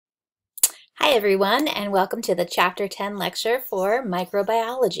Hi everyone, and welcome to the Chapter 10 lecture for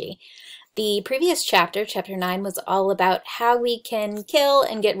microbiology. The previous chapter, Chapter 9, was all about how we can kill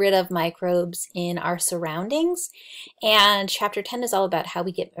and get rid of microbes in our surroundings, and Chapter 10 is all about how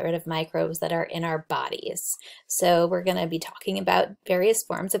we get rid of microbes that are in our bodies. So we're going to be talking about various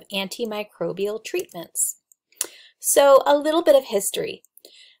forms of antimicrobial treatments. So a little bit of history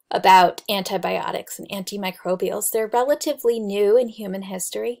about antibiotics and antimicrobials. They're relatively new in human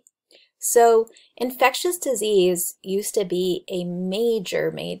history. So infectious disease used to be a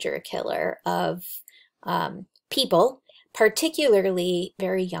major killer of people, particularly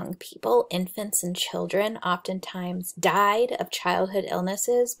very young people. Infants and children oftentimes died of childhood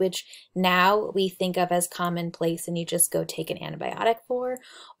illnesses, which now we think of as commonplace and you just go take an antibiotic for,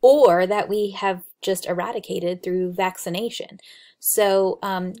 or that we have just eradicated through vaccination. So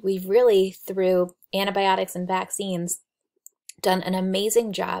we've really, through antibiotics and vaccines, done an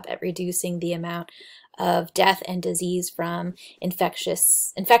amazing job at reducing the amount of death and disease from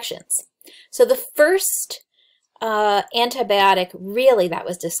infections. So the first antibiotic really that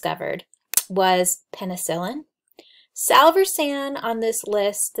was discovered was penicillin. Salvarsan on this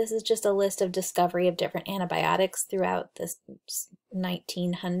list, this is just a list of discovery of different antibiotics throughout the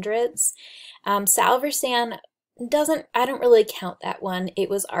 1900s. Salvarsan I don't really count that one. It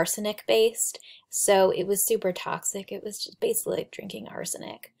was arsenic based, so it was super toxic. It was just basically like drinking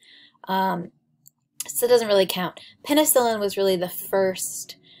arsenic. So it doesn't really count. Penicillin was really the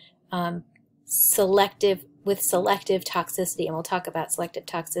first selective toxicity, and we'll talk about selective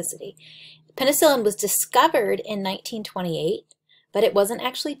toxicity. Penicillin was discovered in 1928, but it wasn't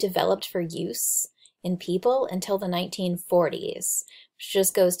actually developed for use in people until the 1940s.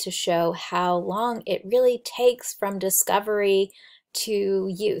 Just goes to show how long it really takes from discovery to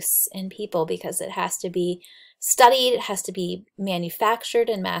use in people, because it has to be studied, it has to be manufactured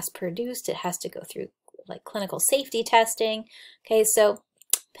and mass produced, it has to go through like clinical safety testing. Okay, so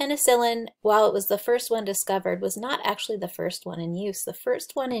penicillin, while it was the first one discovered, was not actually the first one in use. The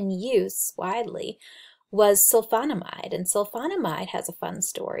first one in use widely was sulfonamide, and sulfonamide has a fun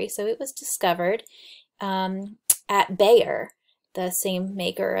story. So it was discovered at Bayer, the same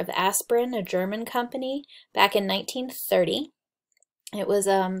maker of aspirin, a German company, back in 1930. It was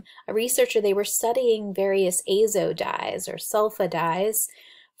a researcher. They were studying various azo dyes or sulfa dyes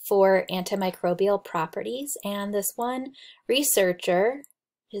for antimicrobial properties, and this one researcher,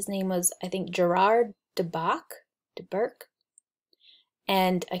 his name was, I think, Gerard de Burke,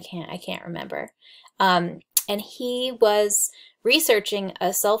 and I can't remember. And he was researching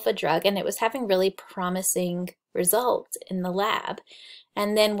a sulfa drug, and it was having really promising results in the lab.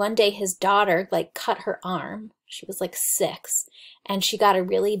 And then one day his daughter cut her arm. She was like 6, and she got a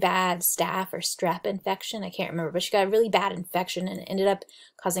really bad staph or strep infection. I can't remember, but she got a really bad infection and it ended up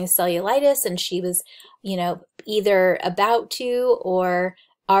causing cellulitis, and she was, either about to or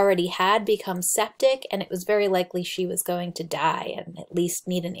already had become septic, and it was very likely she was going to die and at least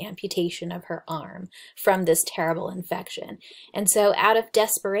need an amputation of her arm from this terrible infection. And so out of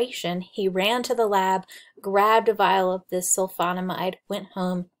desperation, he ran to the lab, grabbed a vial of this sulfonamide, went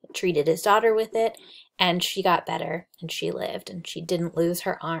home, treated his daughter with it, and she got better and she lived and she didn't lose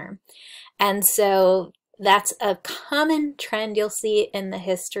her arm. And so that's a common trend you'll see in the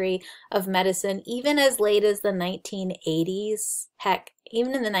history of medicine, even as late as the 1980s. Heck,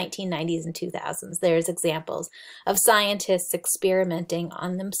 even in the 1990s and 2000s, there's examples of scientists experimenting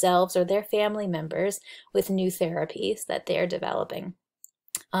on themselves or their family members with new therapies that they're developing.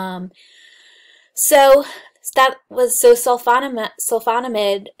 So sulfonamide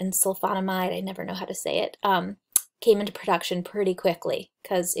and sulfonamide, I never know how to say it, came into production pretty quickly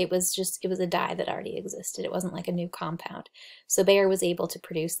because it was a dye that already existed. It wasn't like a new compound. So Bayer was able to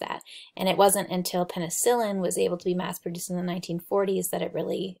produce that. And it wasn't until penicillin was able to be mass produced in the 1940s that it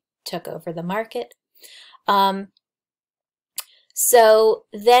really took over the market. So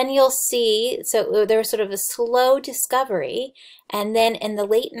then you'll see, so there was sort of a slow discovery, and then in the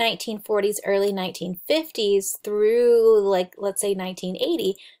late 1940s, early 1950s, through let's say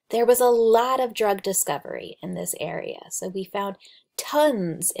 1980, there was a lot of drug discovery in this area. So we found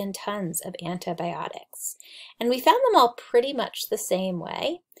tons and tons of antibiotics, and we found them all pretty much the same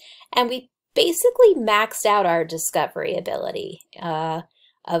way, and we basically maxed out our discovery ability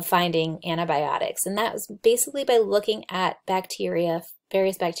of finding antibiotics, and that was basically by looking at bacteria,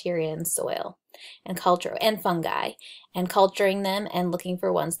 various bacteria in soil and culture and fungi, and culturing them and looking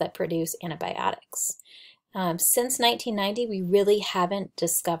for ones that produce antibiotics. Since 1990, we really haven't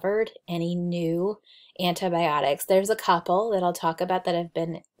discovered any new antibiotics. There's a couple that I'll talk about that have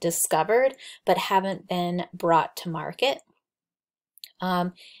been discovered but haven't been brought to market.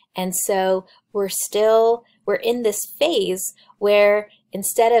 And so we're in this phase where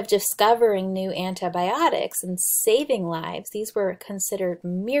instead of discovering new antibiotics and saving lives, these were considered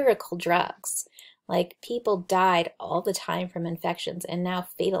miracle drugs. Like, people died all the time from infections, and now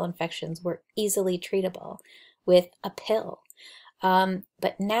fatal infections were easily treatable with a pill.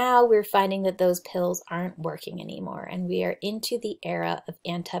 But now we're finding that those pills aren't working anymore, and we are into the era of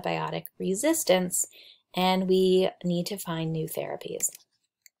antibiotic resistance, and we need to find new therapies.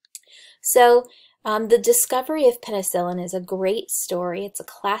 So the discovery of penicillin is a great story. It's a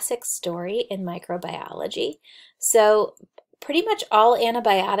classic story in microbiology. So pretty much all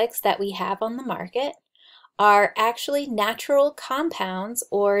antibiotics that we have on the market are actually natural compounds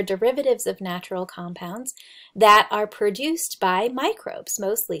or derivatives of natural compounds that are produced by microbes,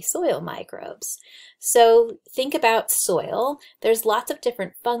 mostly soil microbes. So think about soil. There's lots of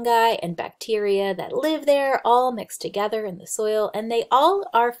different fungi and bacteria that live there, all mixed together in the soil, and they all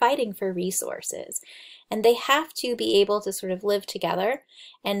are fighting for resources. And they have to be able to sort of live together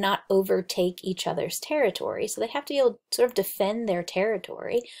and not overtake each other's territory. So they have to be able to sort of defend their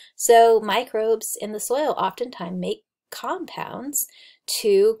territory. So microbes in the soil oftentimes make compounds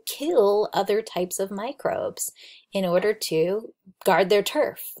to kill other types of microbes in order to guard their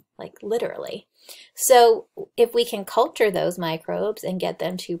turf, like literally. So if we can culture those microbes and get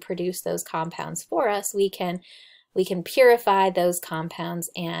them to produce those compounds for us, we can purify those compounds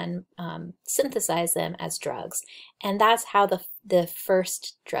and synthesize them as drugs. And that's how the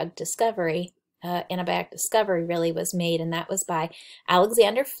first drug discovery, antibiotic discovery, really was made, and that was by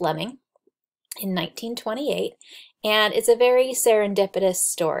Alexander Fleming in 1928. And it's a very serendipitous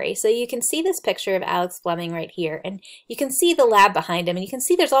story. So you can see this picture of Alex Fleming right here, and you can see the lab behind him, and you can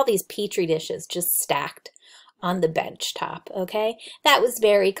see there's all these petri dishes just stacked on the bench top, okay? That was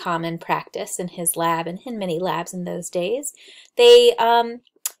very common practice in his lab and in many labs in those days. They,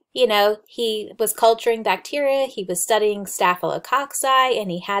 you know, he was culturing bacteria, he was studying staphylococci, and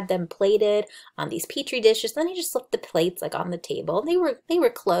he had them plated on these petri dishes. Then he just left the plates like on the table. They were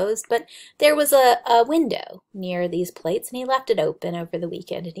closed, but there was a window near these plates, and he left it open over the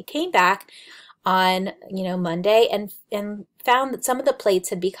weekend. And he came back on, you know, Monday and found that some of the plates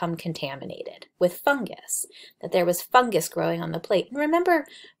had become contaminated with fungus, that there was fungus growing on the plate. And remember,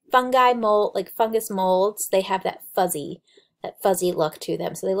 fungi mold, like fungus molds, they have that fuzzy look to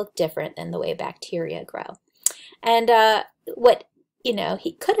them, so they look different than the way bacteria grow. And what, you know,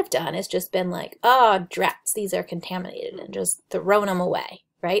 he could have done is just been like, oh, drats, these are contaminated, and just thrown them away,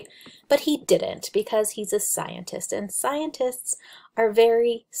 right? But he didn't, because he's a scientist, and scientists are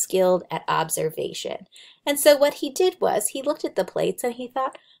very skilled at observation. And so what he did was he looked at the plates and he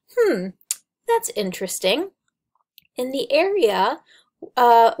thought, that's interesting. In the area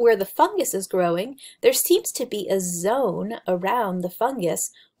where the fungus is growing, there seems to be a zone around the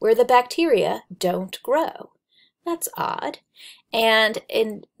fungus where the bacteria don't grow. That's odd. And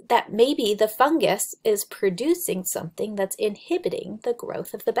that maybe the fungus is producing something that's inhibiting the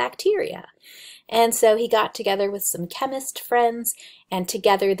growth of the bacteria. And so he got together with some chemist friends, and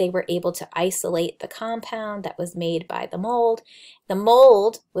together they were able to isolate the compound that was made by the mold. The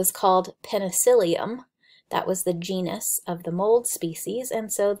mold was called Penicillium. That was the genus of the mold species,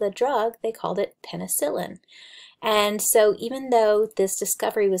 and so the drug, they called it penicillin. And so even though this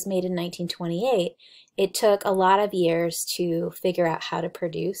discovery was made in 1928, it took a lot of years to figure out how to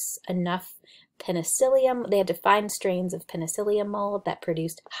produce enough penicillium. They had to find strains of penicillium mold that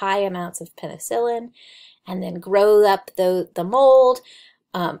produced high amounts of penicillin, and then grow up the mold,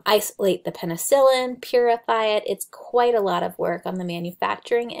 isolate the penicillin, purify it. It's quite a lot of work on the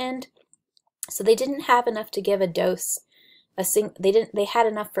manufacturing end. So they didn't have enough to give a dose. They had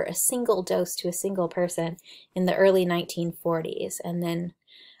enough for a single dose to a single person in the early 1940s, and then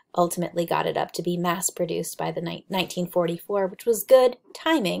ultimately got it up to be mass produced by the 1944, which was good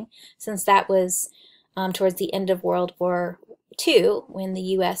timing, since that was towards the end of World War II when the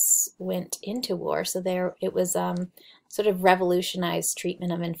U.S. went into war. So it was sort of revolutionized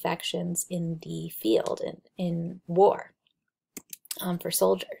treatment of infections in the field in war for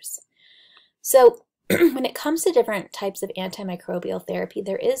soldiers. So when it comes to different types of antimicrobial therapy,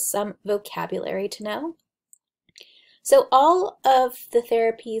 there is some vocabulary to know. So all of the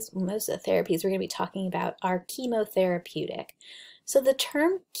therapies, most of the therapies we're going to be talking about are chemotherapeutic. So the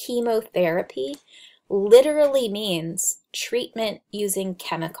term chemotherapy literally means treatment using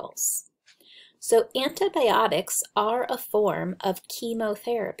chemicals. So antibiotics are a form of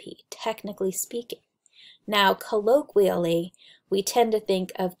chemotherapy, technically speaking. Now, colloquially, we tend to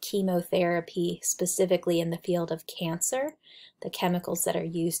think of chemotherapy specifically in the field of cancer, the chemicals that are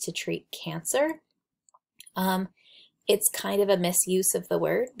used to treat cancer. it's kind of a misuse of the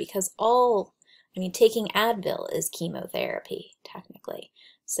word because taking Advil is chemotherapy, technically.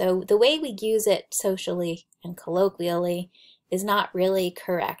 So the way we use it socially and colloquially is not really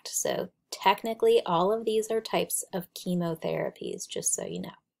correct. So technically, all of these are types of chemotherapies, just so you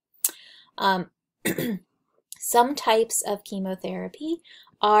know. Some types of chemotherapy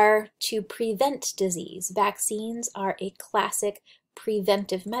are to prevent disease. Vaccines are a classic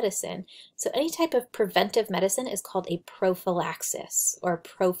preventive medicine. So any type of preventive medicine is called a prophylaxis or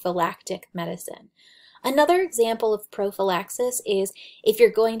prophylactic medicine. Another example of prophylaxis is if you're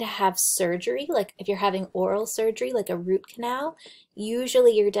going to have surgery, like if you're having oral surgery, like a root canal,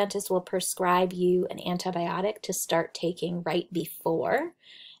 usually your dentist will prescribe you an antibiotic to start taking right before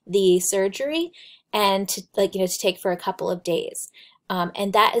the surgery and to take for a couple of days.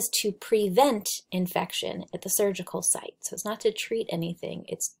 And that is to prevent infection at the surgical site. So it's not to treat anything,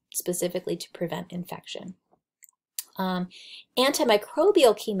 it's specifically to prevent infection.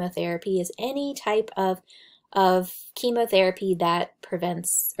 Antimicrobial chemotherapy is any type of chemotherapy that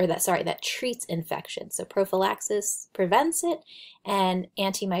that treats infection. So prophylaxis prevents it, and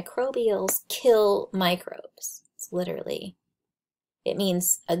antimicrobials kill microbes. It's literally, it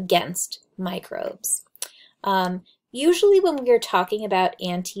means against microbes. Usually when we're talking about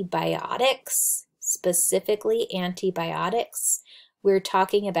antibiotics, specifically antibiotics, we're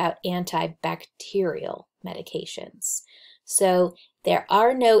talking about antibacterial medications. So there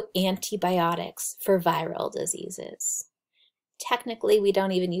are no antibiotics for viral diseases. Technically, we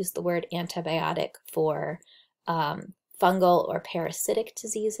don't even use the word antibiotic for fungal or parasitic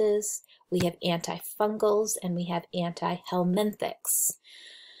diseases. We have antifungals and we have antihelminthics.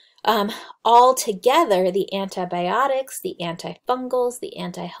 All together, the antibiotics, the antifungals, the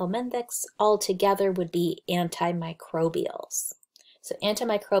antihelminthics, all together would be antimicrobials. So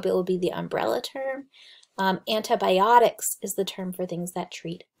antimicrobial would be the umbrella term. Antibiotics is the term for things that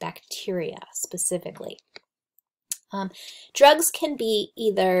treat bacteria specifically. Drugs can be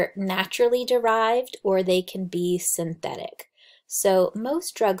either naturally derived or they can be synthetic. So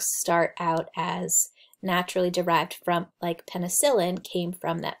most drugs start out as naturally derived from, like penicillin came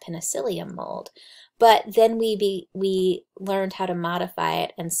from that penicillium mold. But then we learned how to modify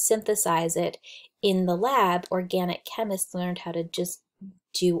it and synthesize it in the lab. Organic chemists learned how to just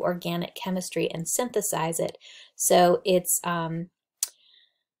do organic chemistry and synthesize it. So it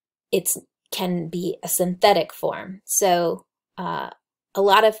can be a synthetic form. So a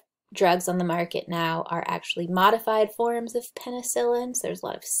lot of drugs on the market now are actually modified forms of penicillin. So there's a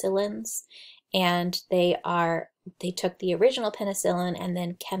lot of psyllins, and they took the original penicillin and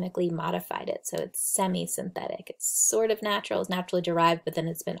then chemically modified it. So it's semi-synthetic. It's sort of natural, it's naturally derived, but then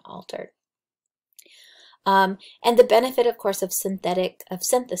it's been altered. And the benefit, of course, of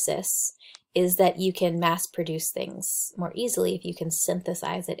synthesis is that you can mass produce things more easily if you can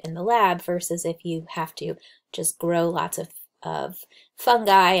synthesize it in the lab versus if you have to just grow lots of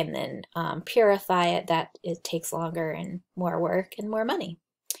fungi and then purify it. That it takes longer and more work and more money.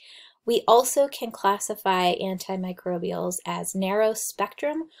 We also can classify antimicrobials as narrow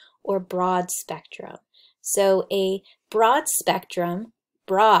spectrum or broad spectrum. So a broad spectrum,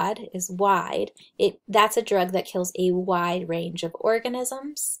 broad is wide, that's a drug that kills a wide range of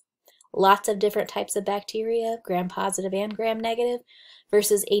organisms, lots of different types of bacteria, gram-positive and gram-negative,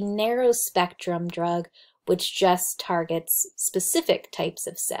 versus a narrow spectrum drug which just targets specific types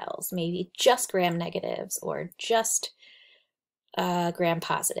of cells, maybe just gram-negatives or just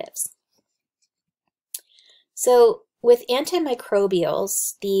gram-positives. So with antimicrobials,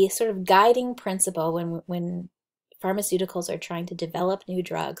 the sort of guiding principle when pharmaceuticals are trying to develop new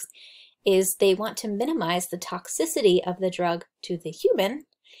drugs is they want to minimize the toxicity of the drug to the human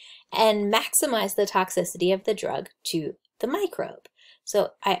and maximize the toxicity of the drug to the microbe.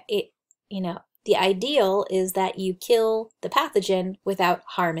 So the ideal is that you kill the pathogen without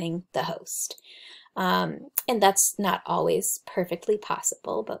harming the host. And that's not always perfectly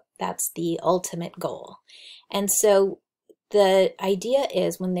possible, but that's the ultimate goal. And so the idea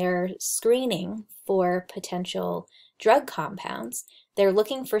is when they're screening for potential drug compounds, they're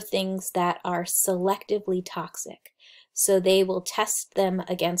looking for things that are selectively toxic. So they will test them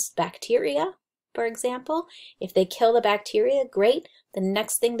against bacteria, for example. If they kill the bacteria, great. The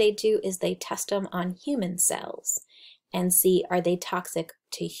next thing they do is they test them on human cells and see, are they toxic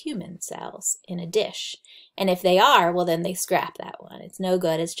to human cells in a dish? And if they are, well, then they scrap that one. It's no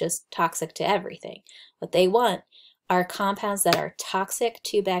good. It's just toxic to everything. What they want are compounds that are toxic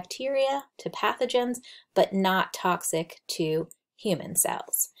to bacteria, to pathogens, but not toxic to human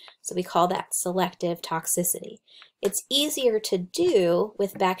cells. So we call that selective toxicity. It's easier to do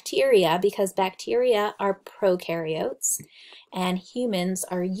with bacteria because bacteria are prokaryotes and humans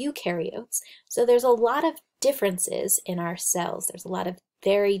are eukaryotes. So there's a lot of differences in our cells. There's a lot of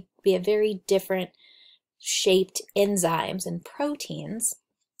we have very different shaped enzymes and proteins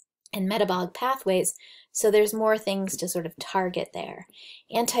and metabolic pathways. So there's more things to sort of target there.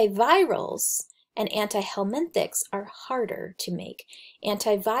 Antivirals and antihelminthics are harder to make.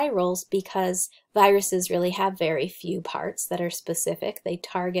 Antivirals, because viruses really have very few parts that are specific. They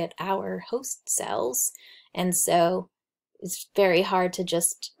target our host cells, and so it's very hard to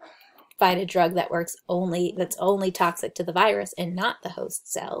just find a drug that works that's only toxic to the virus and not the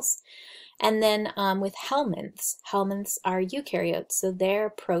host cells. And then with helminths are eukaryotes, so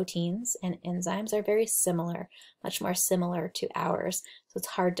their proteins and enzymes are very similar, much more similar to ours. So it's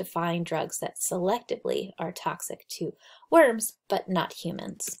hard to find drugs that selectively are toxic to worms, but not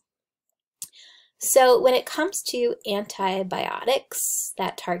humans. So when it comes to antibiotics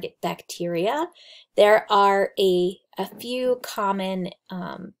that target bacteria, there are a few common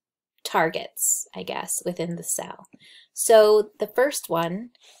targets, I guess, within the cell. So the first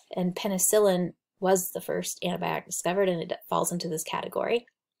one, and penicillin was the first antibiotic discovered, and it falls into this category,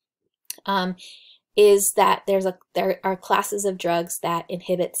 is that there are classes of drugs that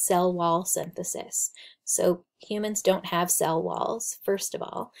inhibit cell wall synthesis. So humans don't have cell walls, first of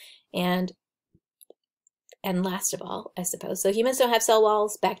all, and last of all, I suppose. So humans don't have cell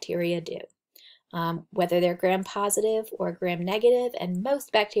walls, bacteria do. Whether they're gram-positive or gram-negative, and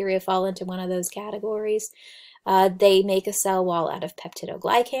most bacteria fall into one of those categories, they make a cell wall out of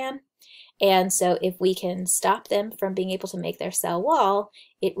peptidoglycan. And so if we can stop them from being able to make their cell wall,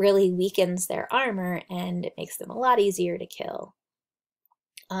 it really weakens their armor and it makes them a lot easier to kill.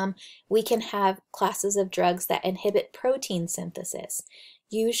 We can have classes of drugs that inhibit protein synthesis.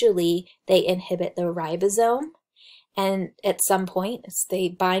 Usually they inhibit the ribosome, and at some point they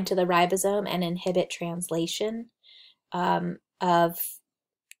bind to the ribosome and inhibit translation of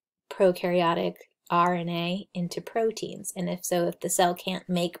prokaryotic RNA into proteins. And if the cell can't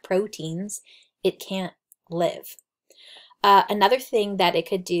make proteins, it can't live. Another thing that it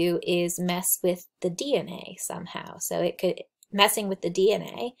could do is mess with the DNA somehow. So messing with the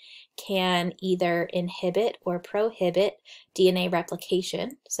DNA can either inhibit or prohibit DNA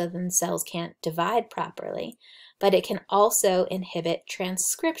replication, so then cells can't divide properly, but it can also inhibit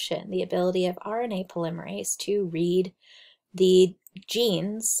transcription, the ability of RNA polymerase to read the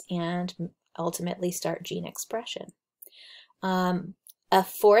genes and ultimately start gene expression. A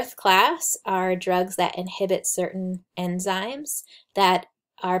fourth class are drugs that inhibit certain enzymes that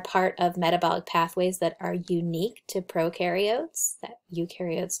are part of metabolic pathways that are unique to prokaryotes that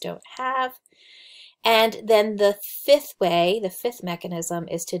eukaryotes don't have. And then the fifth mechanism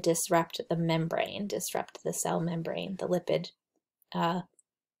is to disrupt the membrane, disrupt the cell membrane, the lipid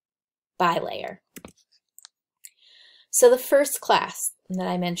bilayer. So the first class that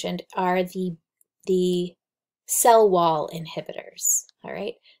I mentioned are the cell wall inhibitors, all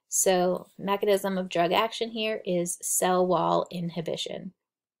right? So mechanism of drug action here is cell wall inhibition.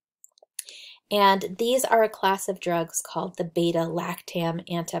 And these are a class of drugs called the beta-lactam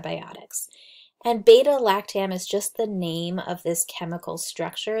antibiotics. And beta-lactam is just the name of this chemical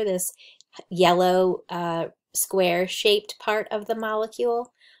structure, this yellow square-shaped part of the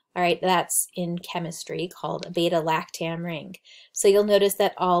molecule. All right, that's in chemistry called a beta-lactam ring. So you'll notice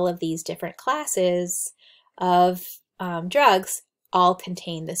that all of these different classes of drugs all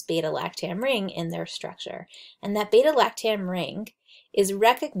contain this beta-lactam ring in their structure. And that beta-lactam ring is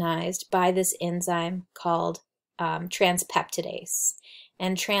recognized by this enzyme called transpeptidase.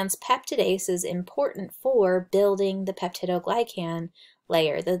 And transpeptidase is important for building the peptidoglycan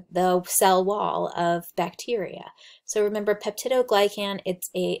layer, the cell wall of bacteria. So remember, peptidoglycan,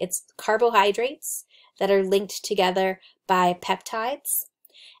 it's carbohydrates that are linked together by peptides.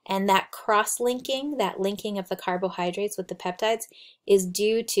 And that cross-linking, that linking of the carbohydrates with the peptides, is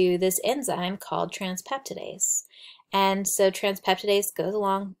due to this enzyme called transpeptidase. And so transpeptidase goes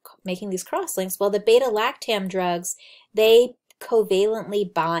along making these cross-links. Well, the beta-lactam drugs, they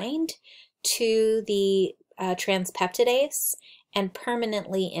covalently bind to the transpeptidase and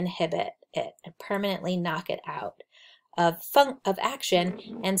permanently inhibit it, and permanently knock it out of action.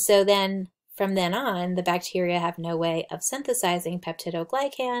 And so then, from then on, the bacteria have no way of synthesizing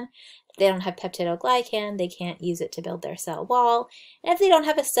peptidoglycan. If they don't have peptidoglycan, they can't use it to build their cell wall. And if they don't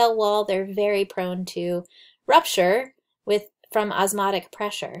have a cell wall, they're very prone to rupture from osmotic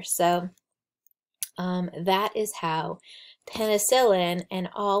pressure. So that is how penicillin and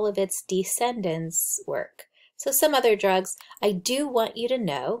all of its descendants work. So some other drugs, I do want you to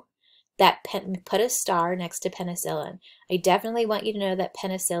know put a star next to penicillin. I definitely want you to know that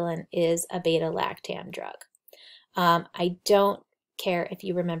penicillin is a beta-lactam drug. I don't care if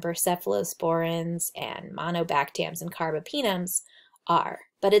you remember cephalosporins and monobactams and carbapenems are,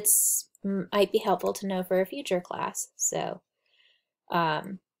 but it's might be helpful to know for a future class. So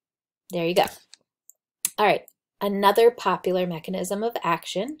there you go. All right, another popular mechanism of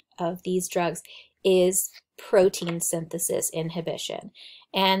action of these drugs is protein synthesis inhibition.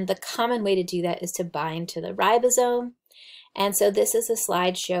 And the common way to do that is to bind to the ribosome. And so this is a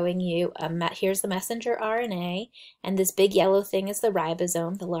slide showing you, here's the messenger RNA, and this big yellow thing is the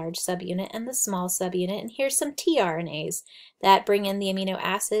ribosome, the large subunit and the small subunit, and here's some tRNAs that bring in the amino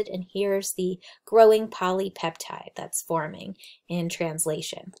acid, and here's the growing polypeptide that's forming in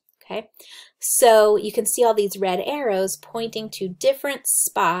translation. Okay, so you can see all these red arrows pointing to different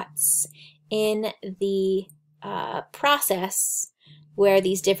spots in the process where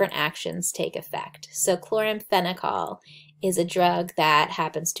these different actions take effect. So chloramphenicol is a drug that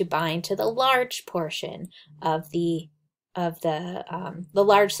happens to bind to the large portion of the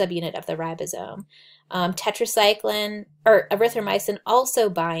large subunit of the ribosome. Tetracycline or erythromycin also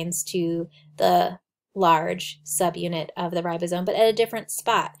binds to the large subunit of the ribosome, but at a different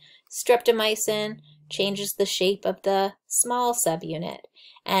spot. Streptomycin changes the shape of the small subunit,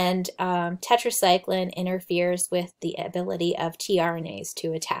 and tetracycline interferes with the ability of tRNAs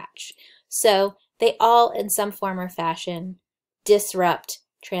to attach. So they all, in some form or fashion, disrupt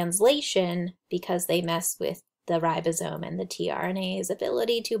translation because they mess with the ribosome and the tRNA's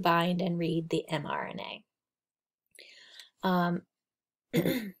ability to bind and read the mRNA.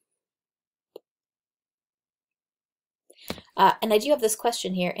 And I do have this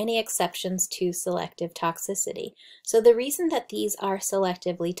question here, any exceptions to selective toxicity? So the reason that these are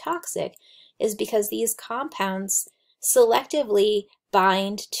selectively toxic is because these compounds selectively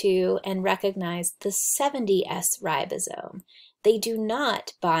bind to and recognize the 70S ribosome. They do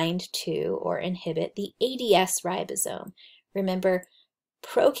not bind to or inhibit the 80S ribosome. Remember,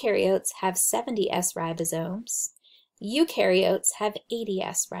 prokaryotes have 70S ribosomes. Eukaryotes have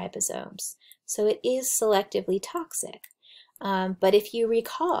 80S ribosomes. So it is selectively toxic. But if you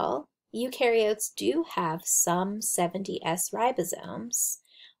recall, eukaryotes do have some 70S ribosomes.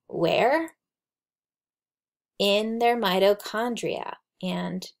 Where? In their mitochondria,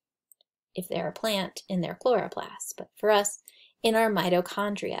 and if they're a plant, in their chloroplasts. But for us, in our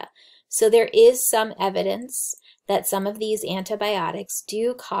mitochondria. So there is some evidence that some of these antibiotics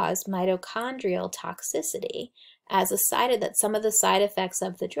do cause mitochondrial toxicity, as decided that some of the side effects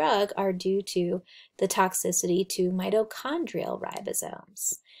of the drug are due to the toxicity to mitochondrial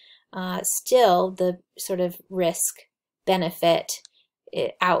ribosomes. Still, the sort of risk-benefit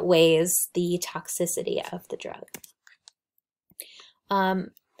outweighs the toxicity of the drug.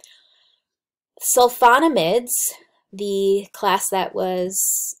 Sulfonamides, the class that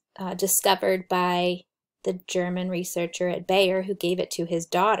was discovered by the German researcher at Bayer who gave it to his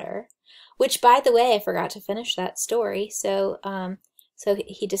daughter, which, by the way, I forgot to finish that story. So, so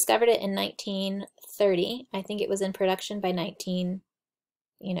he discovered it in 1930. I think it was in production by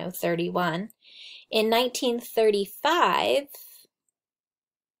 1931. In 1935,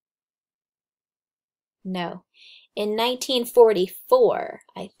 no, in 1944,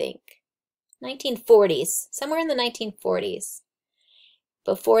 I think, 1940s, somewhere in the 1940s,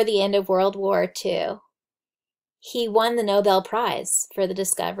 before the end of World War II, he won the Nobel Prize for the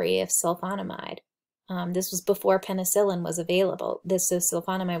discovery of sulfonamide. This was before penicillin was available. So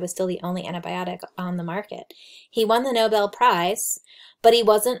sulfonamide was still the only antibiotic on the market. He won the Nobel Prize, but he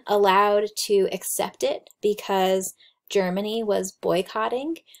wasn't allowed to accept it because Germany was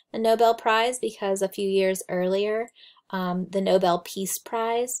boycotting the Nobel Prize, because a few years earlier, the Nobel Peace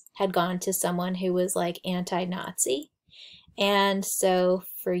Prize had gone to someone who was like anti-Nazi. And so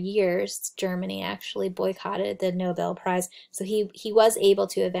for years, Germany actually boycotted the Nobel Prize. So he was able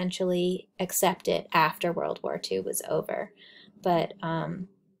to eventually accept it after World War II was over. But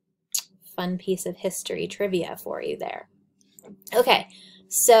fun piece of history trivia for you there. Okay,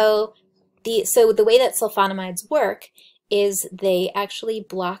 so the way that sulfonamides work is they actually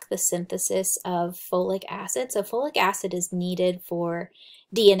block the synthesis of folic acid. So folic acid is needed for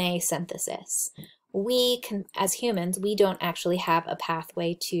DNA synthesis. We can, as humans, we don't actually have a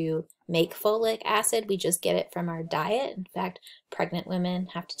pathway to make folic acid. We just get it from our diet. In fact, pregnant women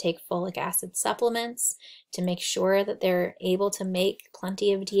have to take folic acid supplements to make sure that they're able to make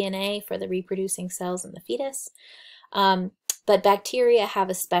plenty of DNA for the reproducing cells in the fetus. But bacteria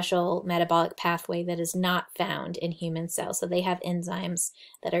have a special metabolic pathway that is not found in human cells. So they have enzymes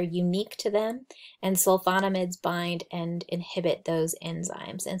that are unique to them, and sulfonamides bind and inhibit those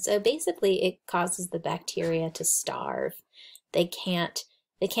enzymes. And so basically it causes the bacteria to starve. They can't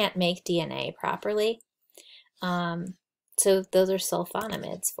make DNA properly. So those are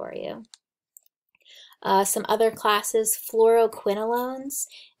sulfonamides for you. Some other classes, fluoroquinolones.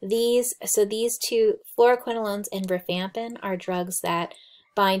 These two, fluoroquinolones and rifampin, are drugs that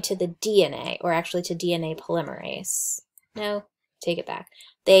bind to the DNA, or actually to DNA polymerase. No, take it back.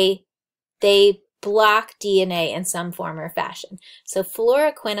 They block DNA in some form or fashion. So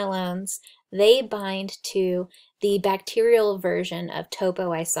fluoroquinolones, they bind to the bacterial version of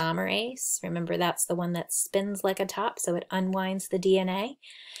topoisomerase. Remember, that's the one that spins like a top, so it unwinds the DNA.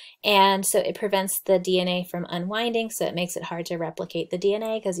 And so it prevents the DNA from unwinding, so it makes it hard to replicate the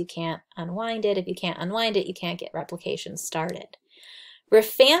DNA because you can't unwind it. If you can't unwind it, you can't get replication started.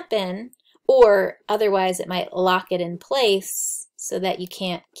 Rifampin, or otherwise it might lock it in place so that you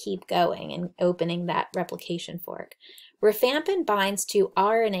can't keep going and opening that replication fork. Rifampin binds to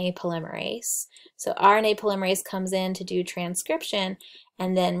RNA polymerase. So RNA polymerase comes in to do transcription,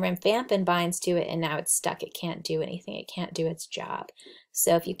 and then rifampin binds to it, and now it's stuck. It can't do anything. It can't do its job.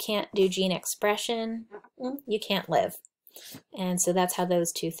 So if you can't do gene expression, you can't live. And so that's how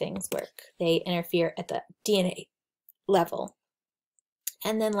those two things work. They interfere at the DNA level.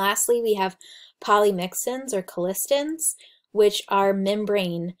 And then lastly, we have polymyxins or colistins, which are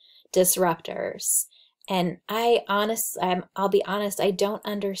membrane disruptors. And I'll be honest, I don't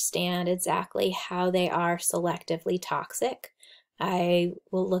understand exactly how they are selectively toxic. I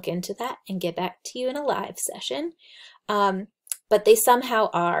will look into that and get back to you in a live session. But they somehow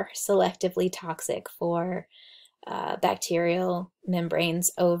are selectively toxic for bacterial membranes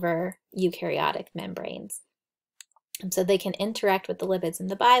over eukaryotic membranes. And so they can interact with the lipids in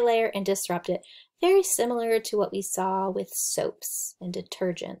the bilayer and disrupt it, very similar to what we saw with soaps and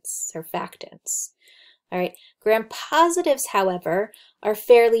detergents, surfactants. All right, gram-positives, however, are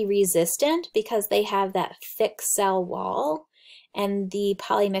fairly resistant because they have that thick cell wall, and the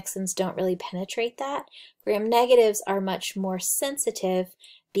polymyxins don't really penetrate that. Gram-negatives are much more sensitive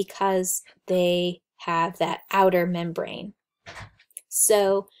because they have that outer membrane.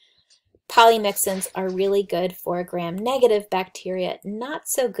 So polymyxins are really good for gram-negative bacteria, not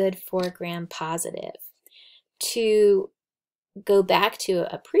so good for gram-positive. To go back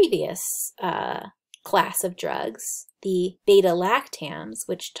to a previous class of drugs, the beta-lactams,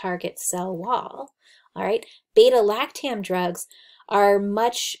 which target cell wall. All right, beta-lactam drugs are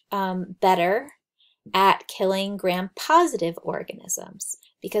much better at killing gram-positive organisms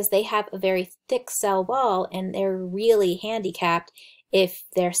because they have a very thick cell wall, and they're really handicapped if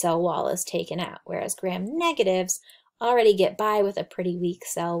their cell wall is taken out, whereas gram-negatives already get by with a pretty weak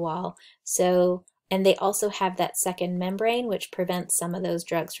cell wall. So, and they also have that second membrane, which prevents some of those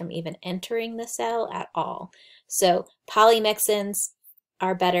drugs from even entering the cell at all. So polymyxins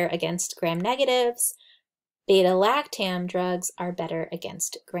are better against gram-negatives. Beta-lactam drugs are better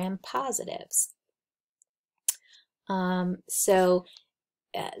against gram-positives.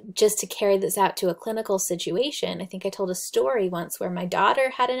 Just to carry this out to a clinical situation, I think I told a story once where my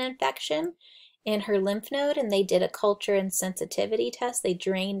daughter had an infection in her lymph node, and they did a culture and sensitivity test. They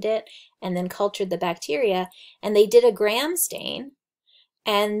drained it and then cultured the bacteria, and they did a gram stain,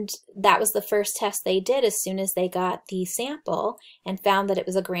 and that was the first test they did as soon as they got the sample and found that it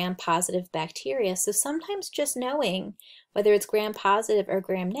was a gram-positive bacteria. So sometimes just knowing whether it's gram-positive or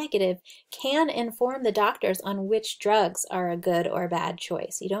gram-negative can inform the doctors on which drugs are a good or bad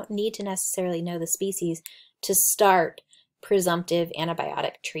choice. You don't need to necessarily know the species to start presumptive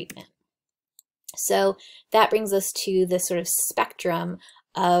antibiotic treatment. So that brings us to the sort of spectrum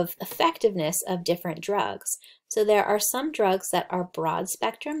of effectiveness of different drugs. So there are some drugs that are broad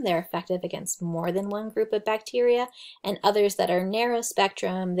spectrum, they're effective against more than one group of bacteria, and others that are narrow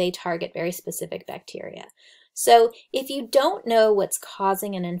spectrum, they target very specific bacteria. So if you don't know what's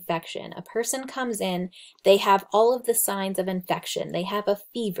causing an infection, a person comes in, they have all of the signs of infection. They have a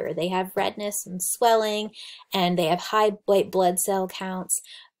fever, they have redness and swelling, and they have high white blood cell counts,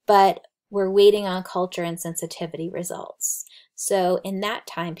 but we're waiting on culture and sensitivity results. So in that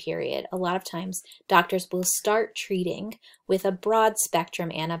time period, a lot of times doctors will start treating with a broad spectrum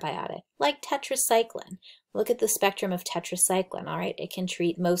antibiotic like tetracycline. Look at the spectrum of tetracycline, all right? It can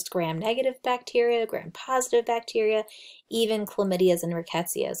treat most gram-negative bacteria, gram-positive bacteria, even chlamydias and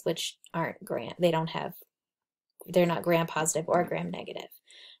rickettsias, which aren't they're not gram-positive or gram-negative.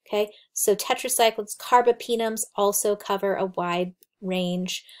 Okay, so tetracyclines, carbapenems also cover a wide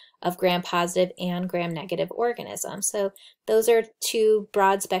range of gram-positive and gram-negative organisms. So those are two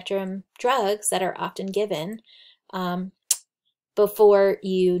broad-spectrum drugs that are often given before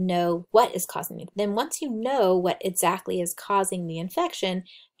you know what is causing it. Then once you know what exactly is causing the infection,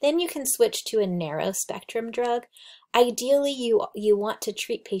 then you can switch to a narrow spectrum drug. Ideally, you want to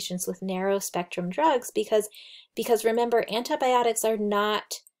treat patients with narrow spectrum drugs because remember, antibiotics are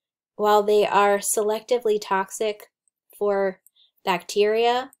not, while they are selectively toxic for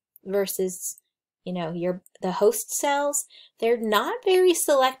bacteria versus the host cells, they're not very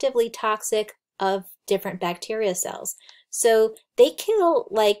selectively toxic of different bacteria cells. So they kill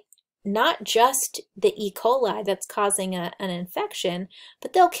not just the E. coli that's causing an infection,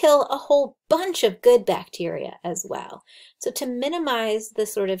 but they'll kill a whole bunch of good bacteria as well. So to minimize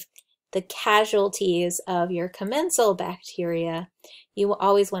the casualties of your commensal bacteria, you will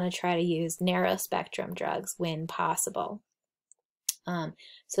always want to try to use narrow spectrum drugs when possible.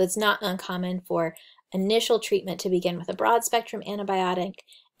 So it's not uncommon for initial treatment to begin with a broad spectrum antibiotic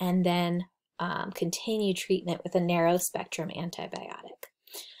and then continue treatment with a narrow spectrum antibiotic.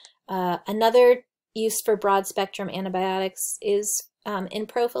 Another use for broad spectrum antibiotics is in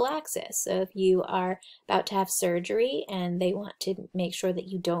prophylaxis. So if you are about to have surgery and they want to make sure that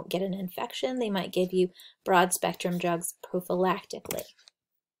you don't get an infection, they might give you broad spectrum drugs prophylactically.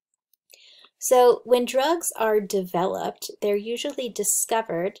 So when drugs are developed, they're usually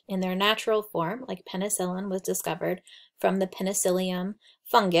discovered in their natural form, like penicillin was discovered from the Penicillium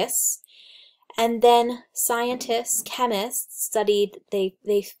fungus. And then scientists, chemists studied, they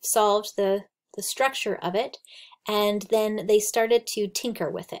solved the structure of it, and then they started to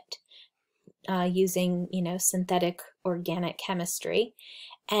tinker with it using, synthetic organic chemistry,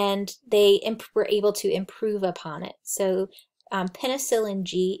 and they were able to improve upon it. So penicillin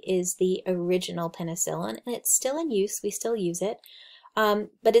G is the original penicillin, and it's still in use. We still use it.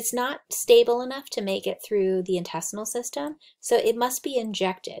 But it's not stable enough to make it through the intestinal system, so it must be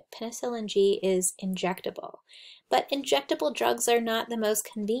injected. Penicillin G is injectable, but injectable drugs are not the most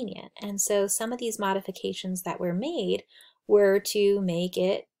convenient, and so some of these modifications that were made were to make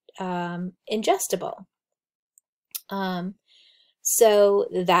it ingestible. So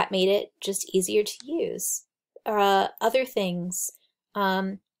that made it just easier to use. Other things,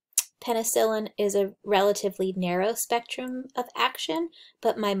 penicillin is a relatively narrow spectrum of action,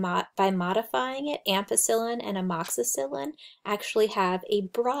 but by modifying it, ampicillin and amoxicillin actually have a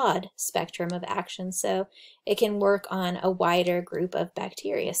broad spectrum of action, so it can work on a wider group of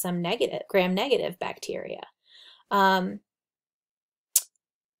bacteria, some gram-negative bacteria.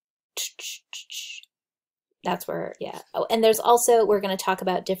 That's where, yeah. Oh, and there's also, we're going to talk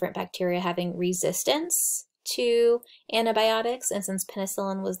about different bacteria having resistance to antibiotics, and since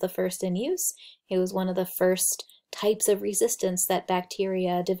penicillin was the first in use, it was one of the first types of resistance that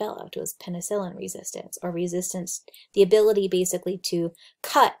bacteria developed, was penicillin resistance, or resistance, the ability basically to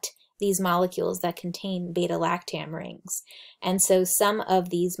cut these molecules that contain beta-lactam rings. And so some of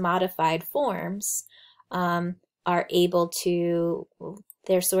these modified forms are able to,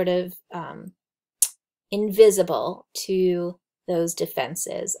 they're sort of invisible to those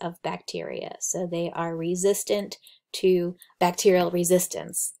defenses of bacteria. So they are resistant to bacterial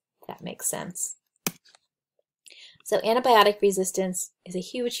resistance, if that makes sense. So antibiotic resistance is a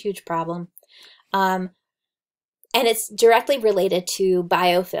huge, huge problem. And it's directly related to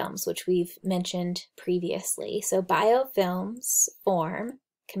biofilms, which we've mentioned previously. So biofilms form,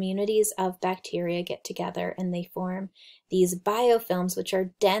 communities of bacteria get together and they form these biofilms, which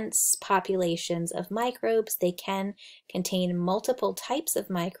are dense populations of microbes. They can contain multiple types of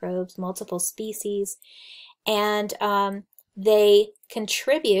microbes, multiple species, and they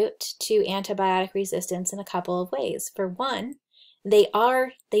contribute to antibiotic resistance in a couple of ways. For one, they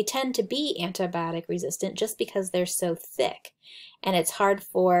tend to be antibiotic resistant just because they're so thick, and it's hard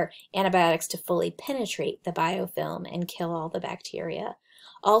for antibiotics to fully penetrate the biofilm and kill all the bacteria.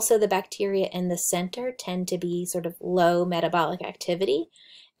 Also, the bacteria in the center tend to be sort of low metabolic activity,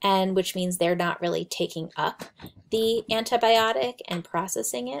 and which means they're not really taking up the antibiotic and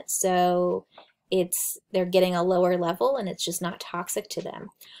processing it, so they're getting a lower level and it's just not toxic to them.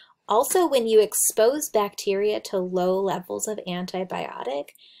 Also, when you expose bacteria to low levels of antibiotic,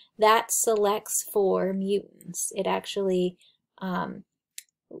 that selects for mutants. It actually,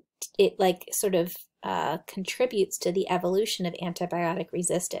 contributes to the evolution of antibiotic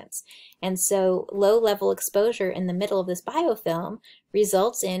resistance. And so low-level exposure in the middle of this biofilm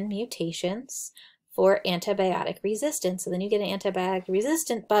results in mutations for antibiotic resistance. So then you get an antibiotic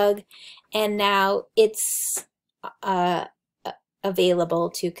resistant bug, and now it's available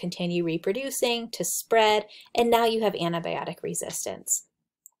to continue reproducing, to spread, and now you have antibiotic resistance.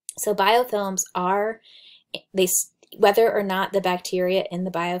 So biofilms are, whether or not the bacteria in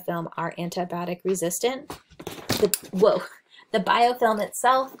the biofilm are antibiotic resistant, the biofilm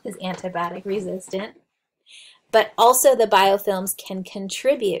itself is antibiotic resistant, but also the biofilms can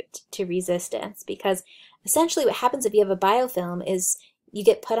contribute to resistance, because essentially what happens if you have a biofilm is you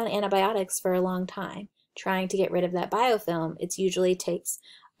get put on antibiotics for a long time. Trying to get rid of that biofilm, it usually takes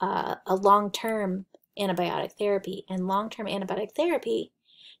a long-term antibiotic therapy, and long-term antibiotic therapy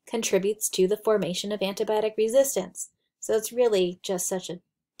contributes to the formation of antibiotic resistance. So it's really just such a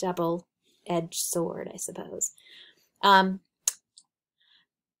double-edged sword, I suppose.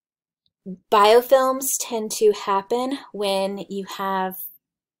 Biofilms tend to happen when you have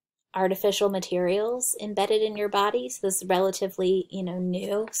artificial materials embedded in your body. So this relatively,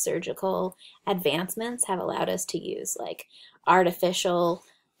 new surgical advancements have allowed us to use like artificial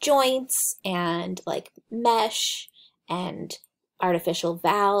joints and like mesh and artificial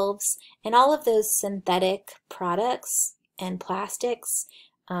valves, and all of those synthetic products and plastics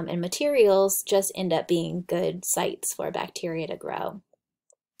and materials just end up being good sites for bacteria to grow.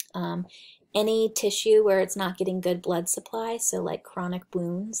 Any tissue where it's not getting good blood supply, so like chronic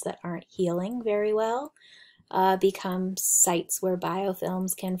wounds that aren't healing very well, become sites where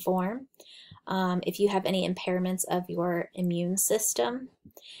biofilms can form. If you have any impairments of your immune system,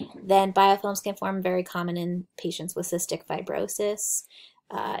 then biofilms can form. Very common in patients with cystic fibrosis.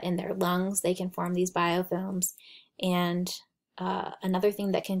 In their lungs, they can form these biofilms. And another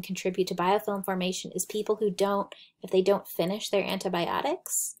thing that can contribute to biofilm formation is people who if they don't finish their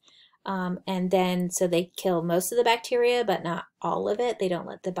antibiotics, and then so they kill most of the bacteria, but not all of it. They don't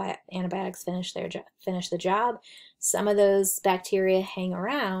let the antibiotics finish the job. Some of those bacteria hang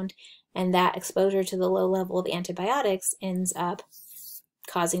around, and that exposure to the low level of antibiotics ends up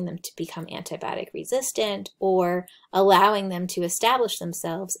causing them to become antibiotic resistant or allowing them to establish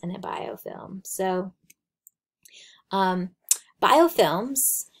themselves in a biofilm. So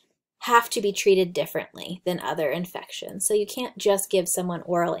biofilms have to be treated differently than other infections. So you can't just give someone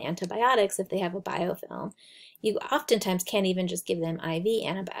oral antibiotics if they have a biofilm. You oftentimes can't even just give them IV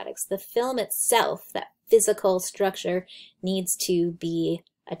antibiotics. The film itself, that physical structure, needs to be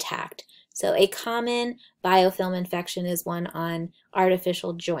attacked. So a common biofilm infection is one on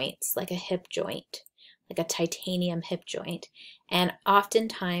artificial joints, like a hip joint, like a titanium hip joint. And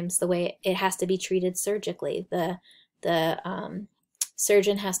oftentimes the way it has to be treated surgically, the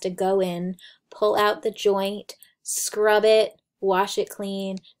surgeon has to go in, pull out the joint, scrub it, wash it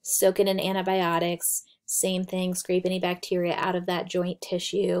clean, soak it in antibiotics. Same thing, scrape any bacteria out of that joint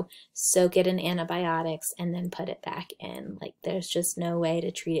tissue, soak it in antibiotics, and then put it back in. Like, there's just no way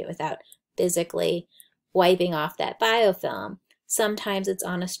to treat it without physically wiping off that biofilm. Sometimes it's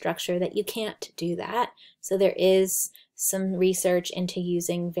on a structure that you can't do that. So there is some research into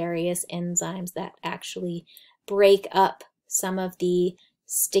using various enzymes that actually break up some of the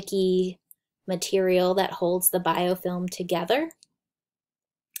sticky material that holds the biofilm together.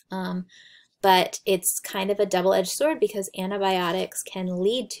 But it's kind of a double-edged sword, because antibiotics can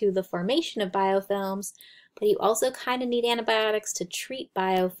lead to the formation of biofilms, but you also kind of need antibiotics to treat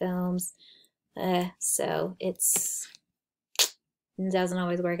biofilms. So it doesn't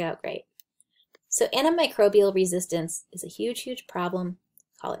always work out great. So antimicrobial resistance is a huge, huge problem.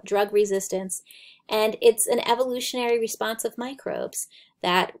 Call it drug resistance. And it's an evolutionary response of microbes,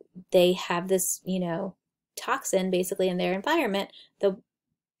 that they have this, toxin basically in their environment. The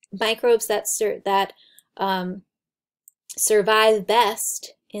microbes that survive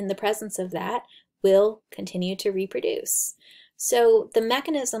best in the presence of that will continue to reproduce. So the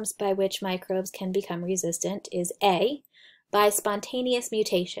mechanisms by which microbes can become resistant is A, by spontaneous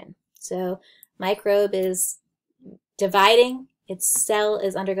mutation. So microbe is dividing, its cell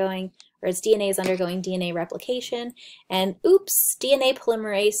is undergoing, or its DNA is undergoing DNA replication, and oops, DNA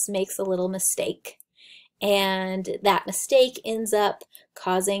polymerase makes a little mistake. And that mistake ends up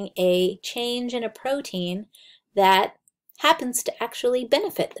causing a change in a protein that happens to actually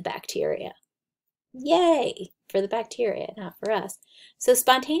benefit the bacteria. Yay for the bacteria, not for us. So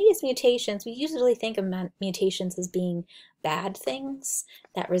spontaneous mutations, we usually think of mutations as being bad things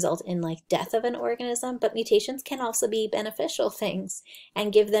that result in like death of an organism, but mutations can also be beneficial things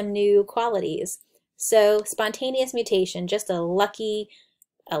and give them new qualities. So spontaneous mutation, just a lucky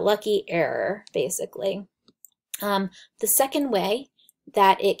error, basically. The second way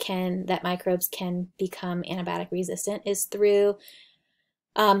that microbes can become antibiotic resistant is through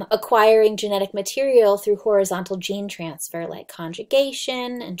acquiring genetic material through horizontal gene transfer, like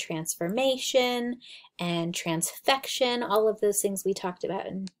conjugation and transformation and transfection, all of those things we talked about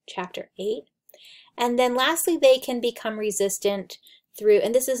in chapter 8. And then lastly, they can become resistant through,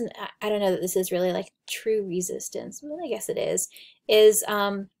 and this isn't, I don't know that this is really like true resistance, well, I guess it is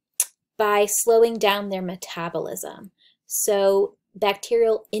by slowing down their metabolism. So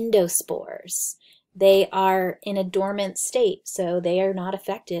bacterial endospores, they are in a dormant state, so they are not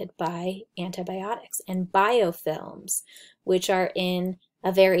affected by antibiotics. And biofilms, which are in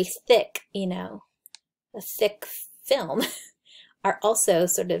a very thick, a thick film, are also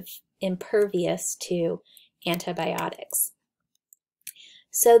sort of impervious to antibiotics.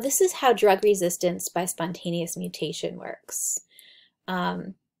 So this is how drug resistance by spontaneous mutation works.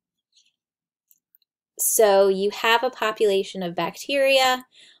 So you have a population of bacteria.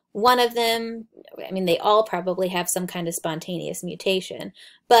 One of them, I mean, they all probably have some kind of spontaneous mutation,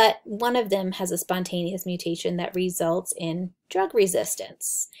 but one of them has a spontaneous mutation that results in drug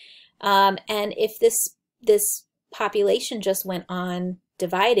resistance. And if this population just went on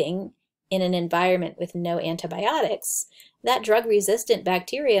dividing in an environment with no antibiotics, that drug-resistant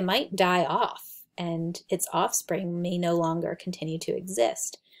bacteria might die off, and its offspring may no longer continue to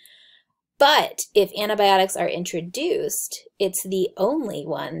exist. But if antibiotics are introduced, it's the only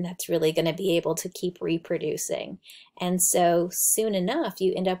one that's really going to be able to keep reproducing. And so soon enough,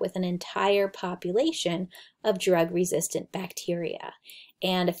 you end up with an entire population of drug-resistant bacteria.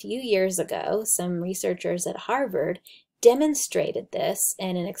 And a few years ago, some researchers at Harvard demonstrated this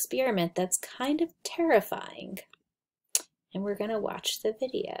in an experiment that's kind of terrifying. And we're going to watch the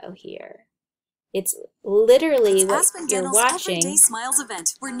video here. It's literally what you're watching Everyday Smiles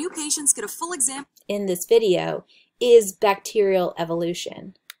event, where new patients get a full exam in this video is bacterial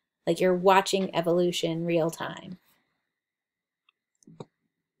evolution. Like you're watching evolution real time.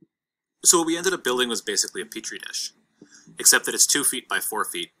 So what we ended up building was basically a petri dish, except that it's 2 feet by 4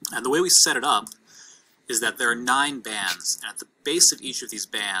 feet. And the way we set it up is that there are 9 bands, and at the base of each of these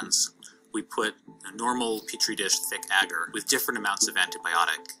bands, we put a normal petri dish thick agar with different amounts of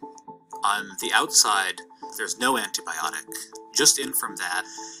antibiotic. On the outside, there's no antibiotic. Just in from that,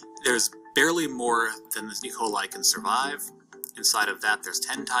 there's barely more than the E. coli can survive. Inside of that, there's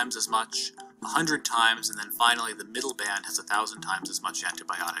 10 times as much, 100 times, and then finally the middle band has 1,000 times as much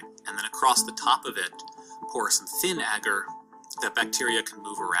antibiotic. And then across the top of it, pour some thin agar that bacteria can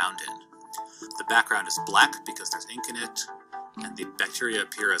move around in. The background is black because there's ink in it, and the bacteria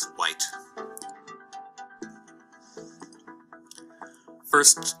appear as white.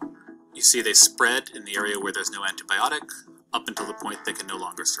 First, you see they spread in the area where there's no antibiotic, up until the point they can no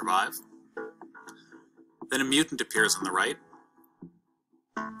longer survive. Then a mutant appears on the right.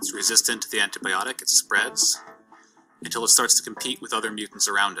 It's resistant to the antibiotic, it spreads, until it starts to compete with other mutants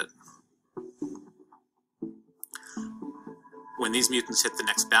around it. When these mutants hit the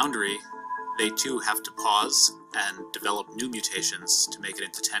next boundary, they too have to pause and develop new mutations to make it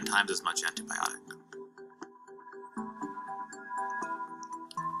into 10 times as much antibiotic.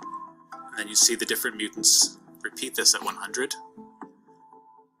 And then you see the different mutants repeat this at 100.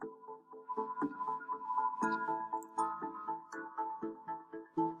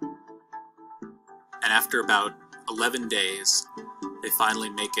 And after about 11 days, they finally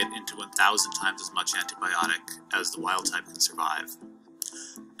make it into 1,000 times as much antibiotic as the wild type can survive.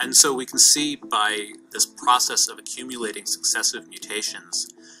 And so we can see by this process of accumulating successive mutations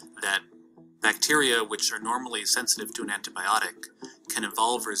that bacteria, which are normally sensitive to an antibiotic, can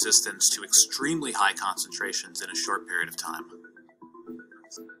evolve resistance to extremely high concentrations in a short period of time.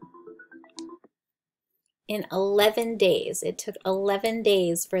 In 11 days. It took 11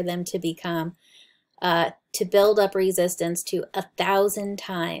 days for them to become, to build up resistance to 1,000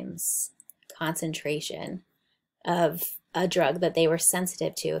 times concentration of a drug that they were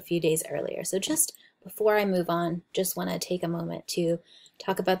sensitive to a few days earlier. So just before I move on, just want to take a moment to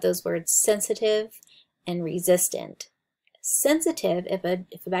talk about those words sensitive and resistant. Sensitive, if a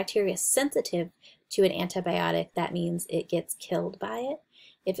bacteria is sensitive to an antibiotic, that means it gets killed by it.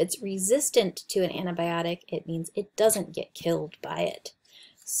 If it's resistant to an antibiotic, it means it doesn't get killed by it.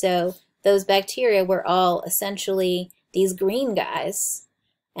 So those bacteria were all essentially these green guys,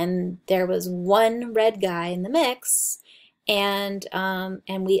 and there was one red guy in the mix, and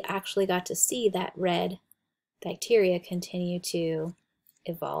we actually got to see that red bacteria continue to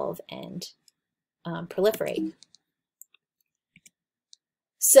evolve and proliferate.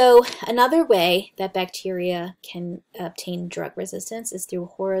 So another way that bacteria can obtain drug resistance is through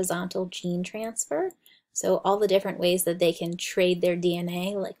horizontal gene transfer. So all the different ways that they can trade their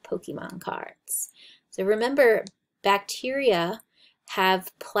DNA like Pokemon cards. So remember, bacteria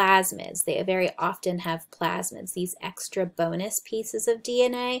have plasmids. They very often have plasmids, these extra bonus pieces of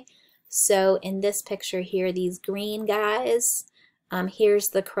DNA. So in this picture here, these green guys, Here's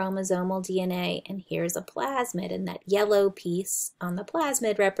the chromosomal DNA, and here's a plasmid, and that yellow piece on the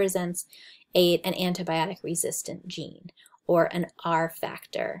plasmid represents an antibiotic-resistant gene, or an R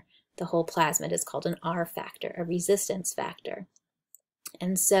factor. The whole plasmid is called an R factor, a resistance factor.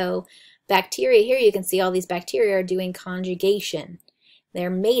 And so bacteria, here you can see all these bacteria are doing conjugation. They're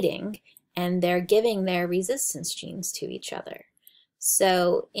mating, and they're giving their resistance genes to each other.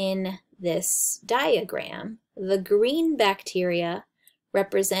 So in this diagram, the green bacteria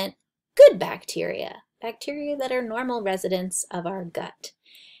represent good bacteria, bacteria that are normal residents of our gut.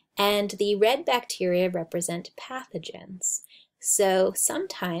 And the red bacteria represent pathogens. So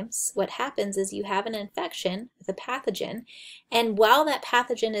sometimes what happens is you have an infection with a pathogen, and while that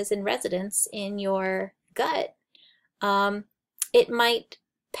pathogen is in residence in your gut, it might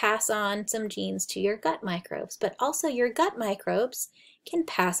pass on some genes to your gut microbes, but also your gut microbes can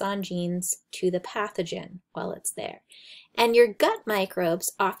pass on genes to the pathogen while it's there. And your gut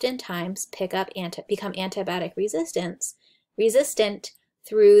microbes oftentimes become antibiotic resistant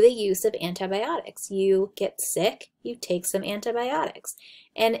through the use of antibiotics. You get sick, you take some antibiotics.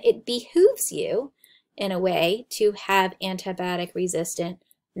 And it behooves you, in a way, to have antibiotic resistant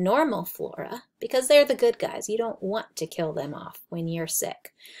normal flora, because they're the good guys. You don't want to kill them off when you're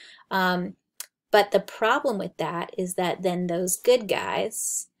sick. But the problem with that is that then those good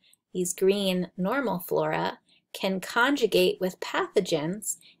guys, these green normal flora, can conjugate with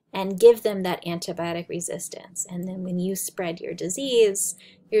pathogens and give them that antibiotic resistance. And then when you spread your disease,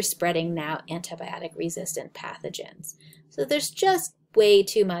 you're spreading now antibiotic resistant pathogens. So there's just way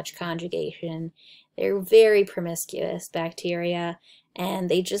too much conjugation. They're very promiscuous bacteria, and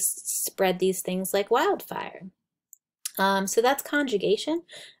they just spread these things like wildfire. So that's conjugation.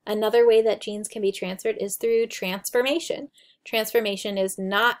 Another way that genes can be transferred is through transformation. Transformation is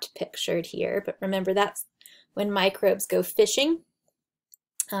not pictured here, but remember that's when microbes go fishing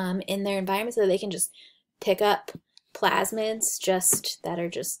in their environment, so they can just pick up plasmids that are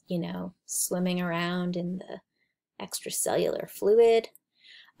just, swimming around in the extracellular fluid.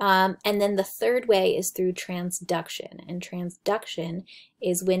 And then the third way is through transduction, and transduction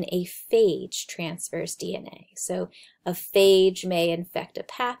is when a phage transfers DNA. So a phage may infect a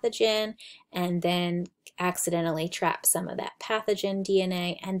pathogen and then accidentally trap some of that pathogen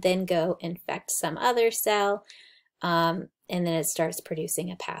DNA and then go infect some other cell, and then it starts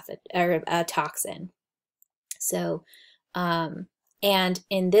producing a toxin. So, and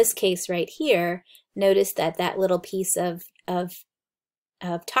in this case right here, notice that that little piece of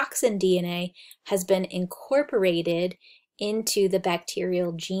toxin DNA has been incorporated into the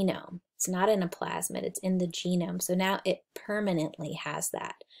bacterial genome. It's not in a plasmid, it's in the genome. So now it permanently has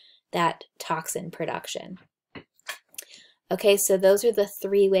that toxin production. Okay, so those are the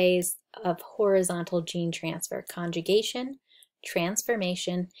three ways of horizontal gene transfer: conjugation,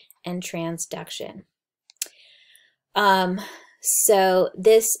 transformation, and transduction. So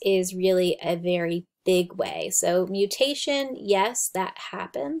this is really a very big way. So mutation, yes, that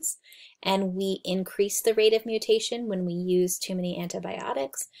happens, and we increase the rate of mutation when we use too many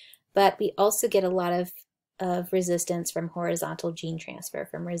antibiotics, but we also get a lot of resistance from horizontal gene transfer,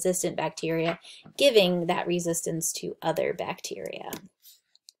 from resistant bacteria giving that resistance to other bacteria.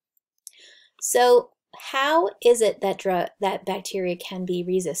 So how is it that bacteria can be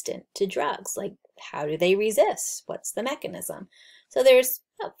resistant to drugs? Like, how do they resist? What's the mechanism? So there's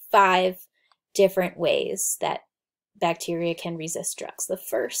 5 different ways that bacteria can resist drugs. The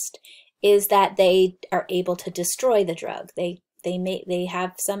first is that they are able to destroy the drug. They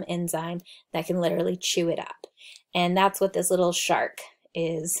have some enzyme that can literally chew it up. And that's what this little shark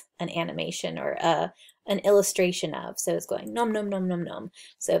is an animation or an illustration of. So it's going nom nom nom nom nom.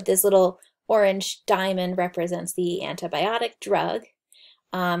 So if this little orange diamond represents the antibiotic drug,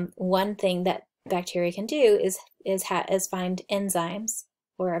 one thing that bacteria can do is find enzymes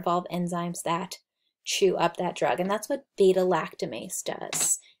or evolve enzymes that chew up that drug. And that's what beta-lactamase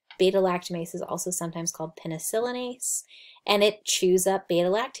does. Beta-lactamase is also sometimes called penicillinase, and it chews up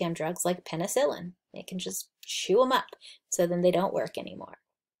beta-lactam drugs like penicillin. It can just chew them up, so then they don't work anymore.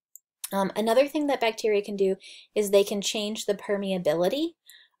 Another thing that bacteria can do is they can change the permeability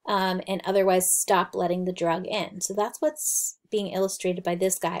and otherwise stop letting the drug in. So that's what's being illustrated by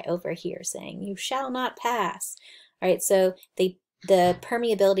this guy over here saying, "You shall not pass." All right, so the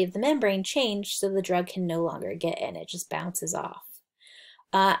permeability of the membrane changed so the drug can no longer get in. It just bounces off.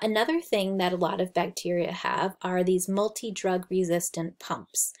 Another thing that a lot of bacteria have are these multi-drug resistant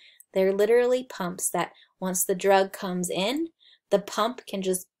pumps. They're literally pumps that once the drug comes in, the pump can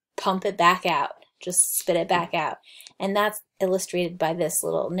just pump it back out, just spit it back out. And that's illustrated by this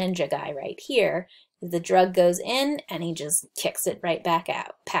little ninja guy right here The drug goes in and he just kicks it right back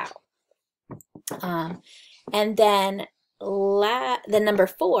out. Pow. And then number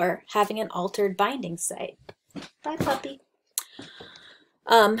 4, having an altered binding site. Bye, puppy.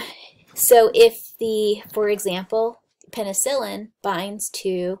 So if for example, penicillin binds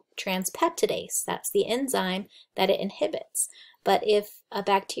to transpeptidase, that's the enzyme that it inhibits. But if a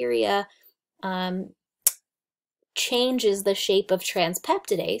bacteria changes the shape of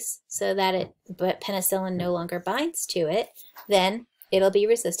transpeptidase so that penicillin no longer binds to it, then it'll be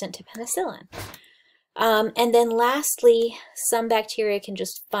resistant to penicillin. And then lastly, some bacteria can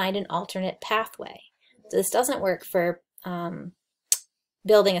just find an alternate pathway. So this doesn't work for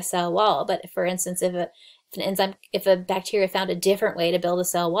building a cell wall, but for instance, if a bacteria found a different way to build a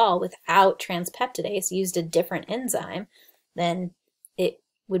cell wall without transpeptidase, used a different enzyme, then it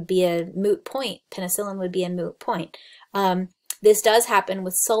would be a moot point. Penicillin would be a moot point. This does happen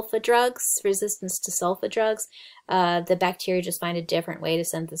with sulfa drugs, resistance to sulfa drugs. The bacteria just find a different way to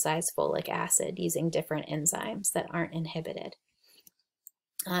synthesize folic acid using different enzymes that aren't inhibited.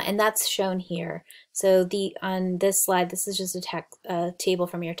 And that's shown here. So on this slide, this is just a table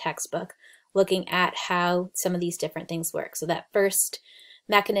from your textbook looking at how some of these different things work. So that first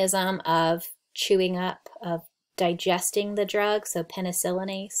mechanism of chewing up, of digesting the drug, so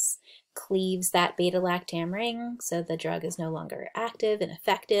penicillinase cleaves that beta-lactam ring, so the drug is no longer active and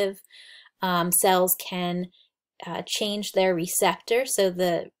effective. Cells can change their receptor, so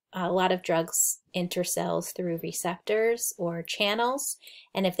a lot of drugs enter cells through receptors or channels,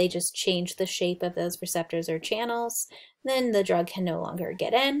 and if they just change the shape of those receptors or channels, then the drug can no longer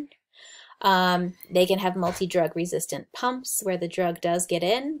get in. They can have multi-drug resistant pumps where the drug does get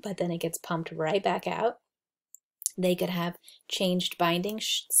in, but then it gets pumped right back out. They could have changed binding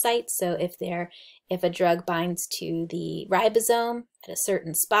sites, so if a drug binds to the ribosome at a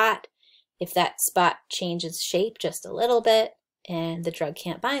certain spot, if that spot changes shape just a little bit, and the drug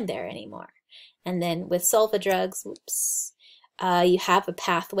can't bind there anymore. And then with sulfa drugs, you have a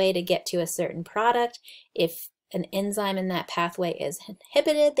pathway to get to a certain product. If an enzyme in that pathway is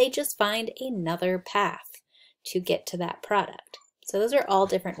inhibited, they just find another path to get to that product. So those are all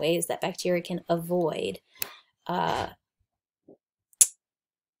different ways that bacteria can avoid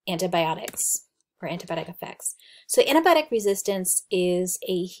antibiotics or antibiotic effects. So antibiotic resistance is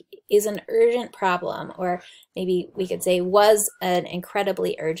an urgent problem, or maybe we could say was an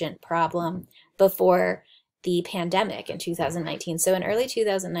incredibly urgent problem before the pandemic in 2019. So in early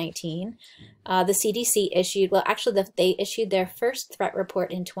 2019, the CDC issued, they issued their first threat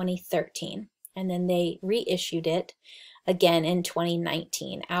report in 2013, and then they reissued it again in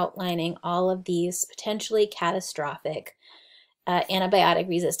 2019, outlining all of these potentially catastrophic antibiotic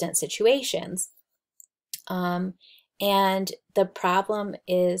resistant situations. And the problem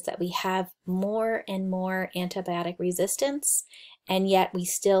is that we have more and more antibiotic resistance, and yet we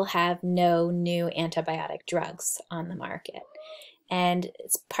still have no new antibiotic drugs on the market. And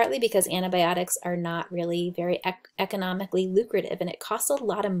it's partly because antibiotics are not really very economically lucrative, and it costs a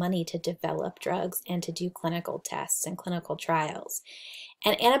lot of money to develop drugs and to do clinical tests and clinical trials.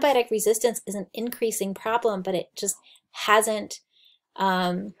 And antibiotic resistance is an increasing problem, but it just hasn't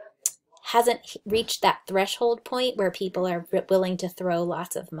reached that threshold point where people are willing to throw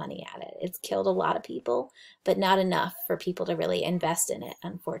lots of money at it. It's killed a lot of people, but not enough for people to really invest in it,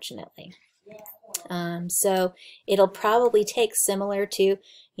 unfortunately. So it'll probably take, similar to,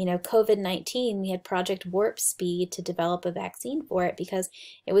 COVID-19, we had Project Warp Speed to develop a vaccine for it because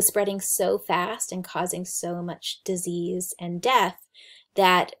it was spreading so fast and causing so much disease and death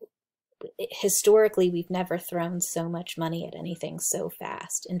that historically we've never thrown so much money at anything so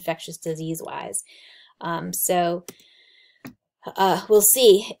fast, infectious disease wise. So we'll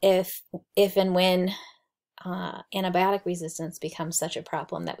see if and when antibiotic resistance becomes such a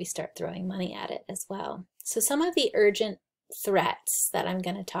problem that we start throwing money at it as well. So some of the urgent threats that I'm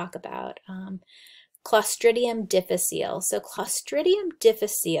going to talk about, Clostridium difficile. So Clostridium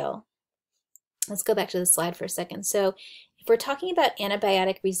difficile, let's go back to the slide for a second. So if we're talking about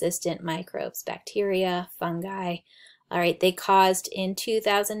antibiotic resistant microbes, bacteria, fungi, all right, they caused in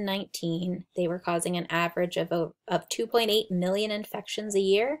 2019, they were causing an average of 2.8 million infections a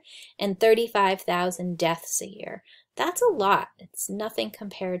year and 35,000 deaths a year. That's a lot. It's nothing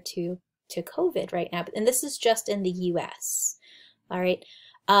compared to COVID right now. And this is just in the US. All right.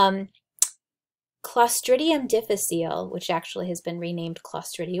 Clostridium difficile, which actually has been renamed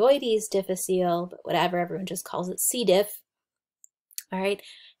Clostridioides difficile, but whatever, everyone just calls it C. diff. All right,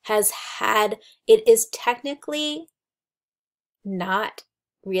 it is technically not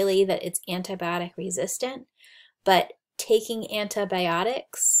really that it's antibiotic resistant, but taking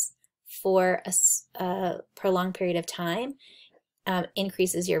antibiotics for a prolonged period of time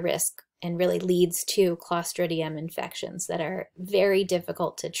increases your risk and really leads to Clostridium infections that are very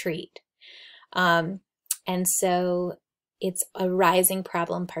difficult to treat. And so it's a rising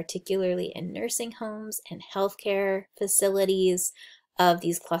problem, particularly in nursing homes and healthcare facilities of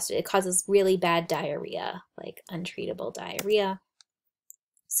these Clostridium. It causes really bad diarrhea, like untreatable diarrhea.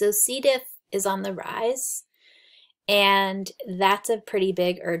 So C. diff is on the rise, and that's a pretty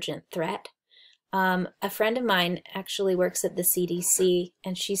big urgent threat. A friend of mine actually works at the CDC,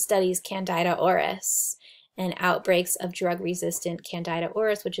 and she studies Candida auris and outbreaks of drug-resistant Candida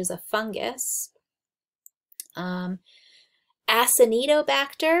auris, which is a fungus.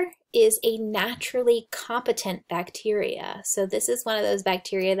 Acinetobacter is a naturally competent bacteria. So this is one of those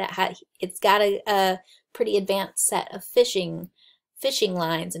bacteria that it's got a pretty advanced set of fishing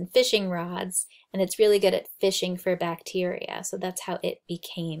lines and fishing rods, and it's really good at fishing for bacteria. So that's how it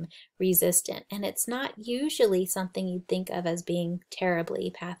became resistant. And it's not usually something you'd think of as being terribly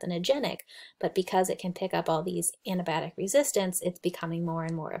pathogenic, but because it can pick up all these antibiotic resistance, it's becoming more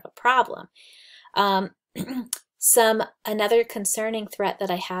and more of a problem. Another concerning threat that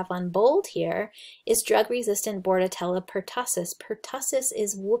I have on bold here is drug-resistant Bordetella pertussis. Pertussis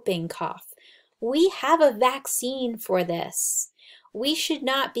is whooping cough. We have a vaccine for this. We should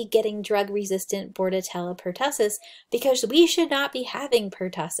not be getting drug-resistant Bordetella pertussis because we should not be having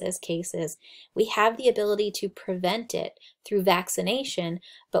pertussis cases. We have the ability to prevent it through vaccination,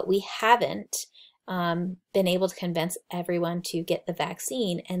 but we haven't been able to convince everyone to get the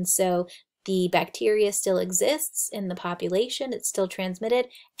vaccine. And so the bacteria still exists in the population, it's still transmitted,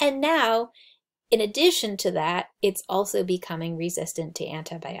 and now, in addition to that, it's also becoming resistant to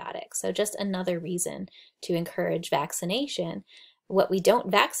antibiotics. So just another reason to encourage vaccination. What we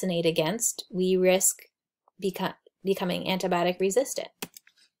don't vaccinate against, we risk becoming antibiotic resistant.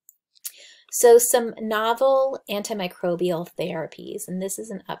 So some novel antimicrobial therapies, and this is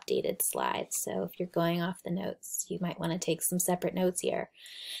an updated slide, so if you're going off the notes, you might want to take some separate notes here.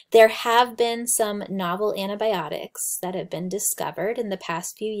 There have been some novel antibiotics that have been discovered in the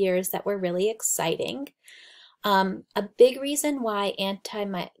past few years that were really exciting. A big reason why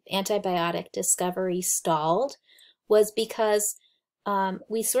antibiotic discovery stalled was because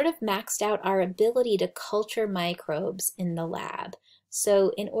we sort of maxed out our ability to culture microbes in the lab.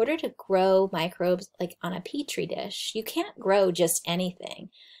 So in order to grow microbes like on a petri dish, you can't grow just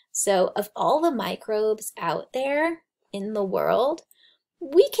anything. So of all the microbes out there in the world,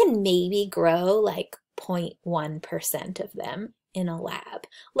 we can maybe grow like 0.1% of them in a lab,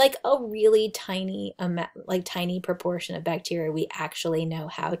 like a really tiny tiny proportion of bacteria we actually know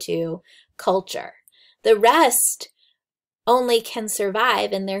how to culture. The rest only can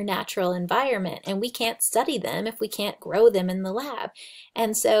survive in their natural environment, and we can't study them if we can't grow them in the lab.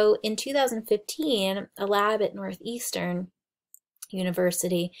 And so in 2015, a lab at Northeastern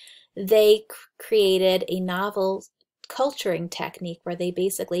University, they created a novel culturing technique where they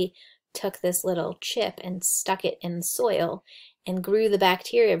basically took this little chip and stuck it in soil and grew the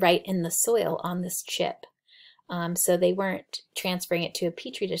bacteria right in the soil on this chip. So they weren't transferring it to a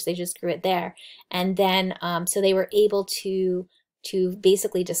petri dish, they just grew it there. And then, so they were able to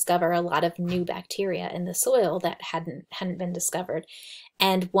basically discover a lot of new bacteria in the soil that hadn't been discovered.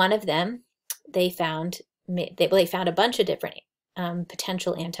 And one of them, they found a bunch of different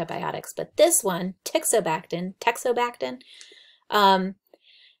potential antibiotics, but this one, Tixobactin,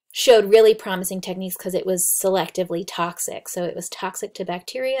 showed really promising techniques because it was selectively toxic. So it was toxic to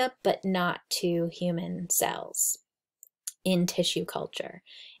bacteria, but not to human cells in tissue culture.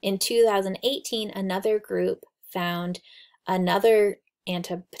 In 2018, another group found another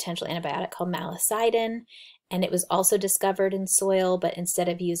potential antibiotic called Malicidin, and it was also discovered in soil, but instead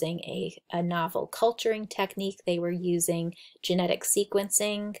of using a novel culturing technique, they were using genetic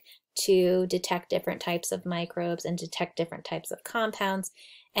sequencing to detect different types of microbes and detect different types of compounds.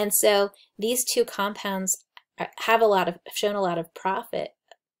 And so these two compounds have shown a lot of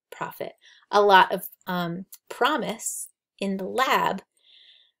promise in the lab,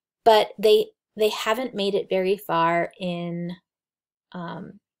 but they haven't made it very far in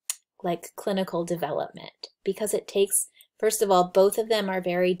like clinical development, because it takes, first of all, both of them are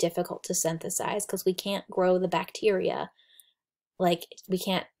very difficult to synthesize because we can't grow the bacteria. Like, we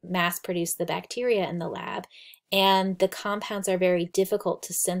can't mass produce the bacteria in the lab, and the compounds are very difficult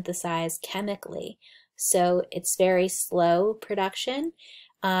to synthesize chemically. So it's very slow production.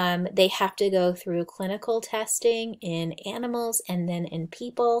 They have to go through clinical testing in animals and then in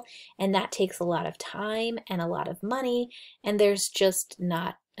people, and that takes a lot of time and a lot of money, and there's just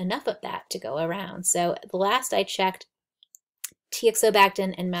not enough of that to go around. So the last I checked,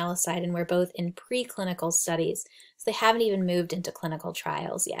 Tioxobactin and malicidin were both in preclinical studies, so they haven't even moved into clinical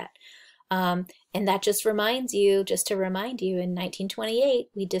trials yet. And that just reminds you, just to remind you, in 1928,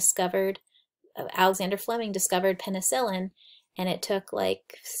 we discovered, Alexander Fleming discovered penicillin, and it took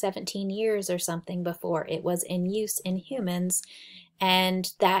like 17 years or something before it was in use in humans.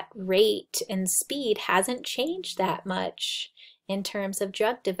 And that rate and speed hasn't changed that much in terms of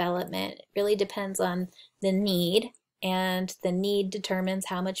drug development. It really depends on the need, and the need determines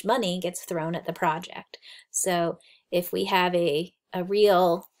how much money gets thrown at the project. So if we have a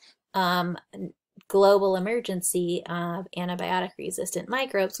real global emergency of antibiotic-resistant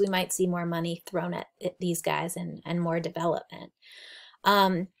microbes, we might see more money thrown at these guys and more development.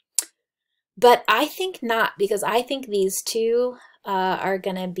 But I think not, because I think these two are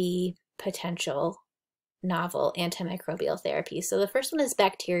going to be potential novel antimicrobial therapies. So the first one is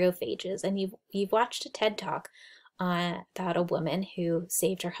bacteriophages, and you've watched a TED Talk about a woman who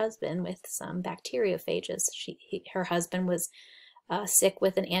saved her husband with some bacteriophages. Her husband was sick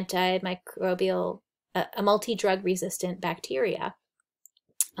with an antimicrobial, a multi-drug resistant bacteria.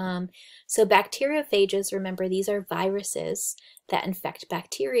 So bacteriophages, remember, these are viruses that infect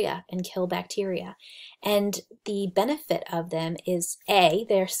bacteria and kill bacteria. And the benefit of them is A,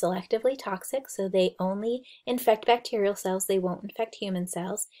 they're selectively toxic, so they only infect bacterial cells, they won't infect human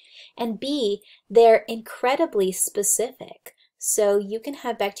cells. And B, they're incredibly specific. So you can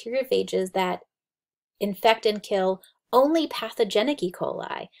have bacteriophages that infect and kill only pathogenic E.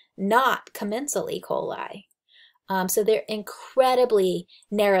 coli, not commensal E. coli. So they're incredibly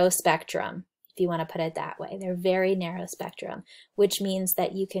narrow spectrum, if you want to put it that way. They're very narrow spectrum, which means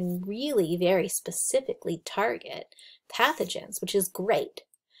that you can really very specifically target pathogens, which is great.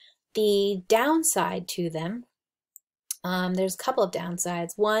 The downside to them, there's a couple of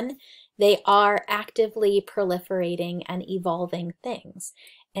downsides. One, they are actively proliferating and evolving things,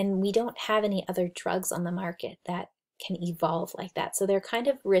 and we don't have any other drugs on the market that can evolve like that. So they're kind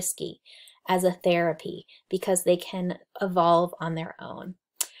of risky as a therapy because they can evolve on their own.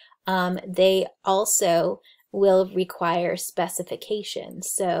 They also will require specification.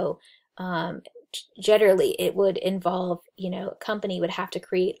 So generally it would involve, a company would have to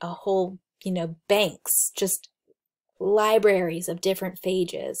create a whole, banks, just libraries of different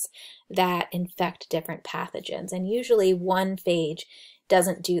phages that infect different pathogens. And usually one phage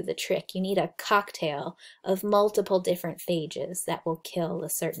doesn't do the trick. You need a cocktail of multiple different phages that will kill a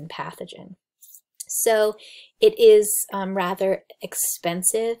certain pathogen. So it is rather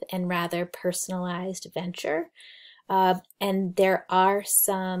expensive and rather personalized venture. And there are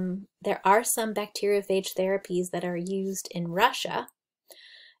some bacteriophage therapies that are used in Russia.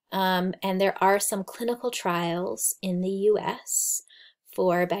 And there are some clinical trials in the US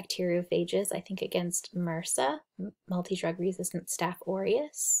for bacteriophages, I think against MRSA, multi-drug resistant Staph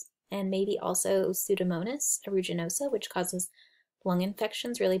aureus, and maybe also Pseudomonas aeruginosa, which causes lung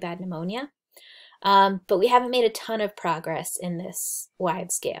infections, really bad pneumonia. But we haven't made a ton of progress in this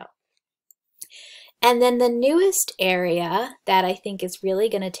wide scale. And then the newest area that I think is really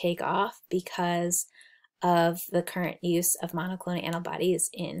going to take off because of the current use of monoclonal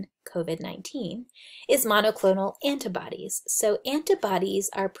antibodies in COVID-19 is monoclonal antibodies. So antibodies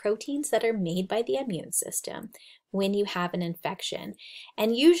are proteins that are made by the immune system when you have an infection.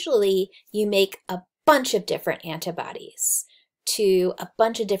 And usually you make a bunch of different antibodies to a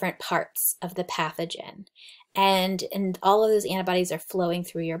bunch of different parts of the pathogen. And all of those antibodies are flowing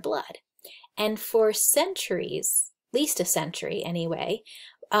through your blood. And for centuries, at least a century anyway,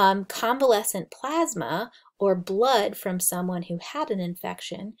 convalescent plasma or blood from someone who had an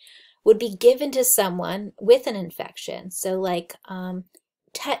infection would be given to someone with an infection. So like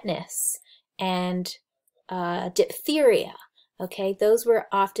tetanus and diphtheria. Okay, those were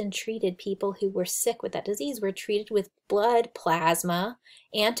often treated, people who were sick with that disease were treated with blood plasma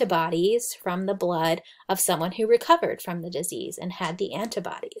antibodies from the blood of someone who recovered from the disease and had the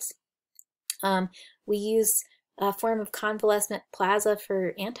antibodies. We use a form of convalescent plasma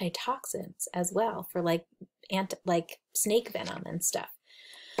for antitoxins as well, for like snake venom and stuff.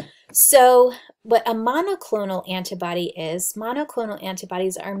 So what a monoclonal antibody is, monoclonal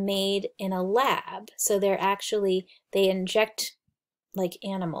antibodies are made in a lab. So they inject like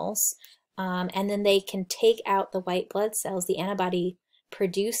animals, and then they can take out the white blood cells, the antibody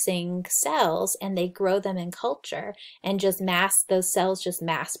producing cells, and they grow them in culture and those cells just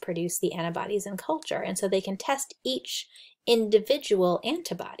mass produce the antibodies in culture. And so they can test each individual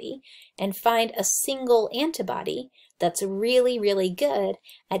antibody and find a single antibody that's really, really good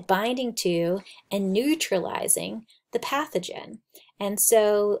at binding to and neutralizing the pathogen. And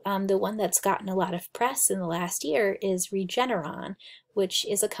so the one that's gotten a lot of press in the last year is Regeneron, which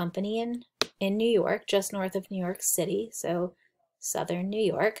is a company in New York, just north of New York City, so southern New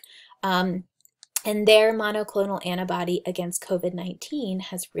York. And their monoclonal antibody against COVID-19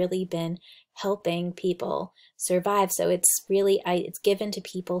 has really been helping people survive. So it's really, it's given to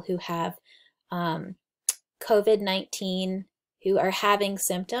people who have COVID-19, who are having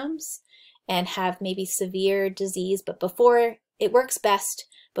symptoms and have maybe severe disease, but before, it works best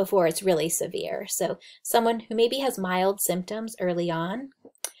before it's really severe. So someone who maybe has mild symptoms early on,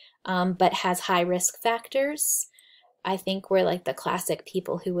 but has high risk factors, I think we're like the classic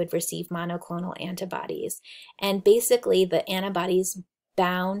people who would receive monoclonal antibodies. And basically the antibodies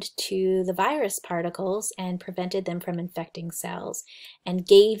bound to the virus particles and prevented them from infecting cells and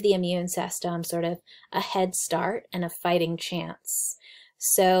gave the immune system sort of a head start and a fighting chance.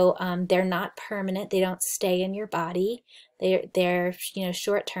 So they're not permanent. They don't stay in your body. They're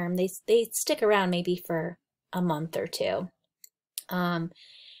short term. They stick around maybe for a month or two. And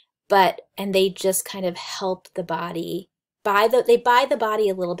they just kind of help the body buy the body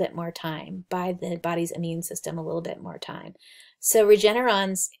a little bit more time, buy the body's immune system a little bit more time. So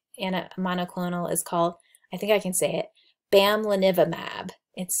Regeneron's monoclonal is called, I think I can say it, bamlanivimab.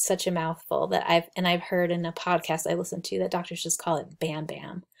 It's such a mouthful that I've heard in a podcast I listened to that doctors just call it Bam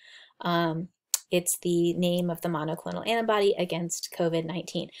Bam. It's the name of the monoclonal antibody against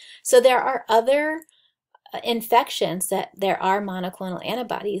COVID-19. So there are other infections that there are monoclonal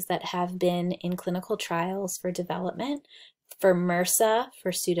antibodies that have been in clinical trials for development, for MRSA,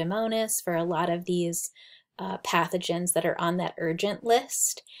 for Pseudomonas, for a lot of these pathogens that are on that urgent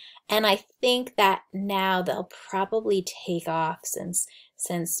list. And I think that now they'll probably take off since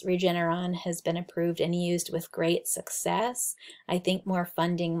Regeneron has been approved and used with great success. I think more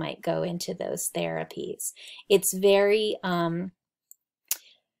funding might go into those therapies. It's very, how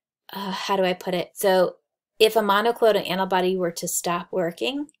do I put it? So if a monoclonal antibody were to stop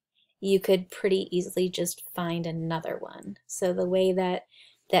working, you could pretty easily just find another one. So the way that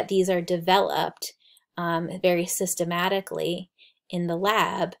these are developed very systematically in the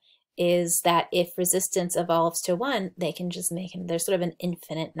lab is that if resistance evolves to one, they can just there's sort of an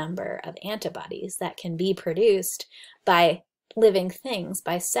infinite number of antibodies that can be produced by living things,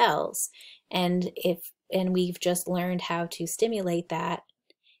 by cells. And we've just learned how to stimulate that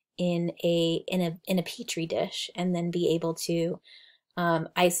in a petri dish and then be able to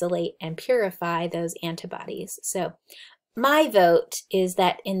isolate and purify those antibodies. So my vote is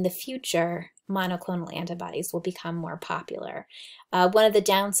that in the future, monoclonal antibodies will become more popular. One of the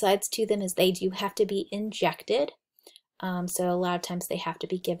downsides to them is they do have to be injected. So a lot of times they have to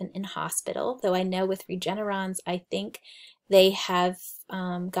be given in hospital, though I know with Regenerons, I think they have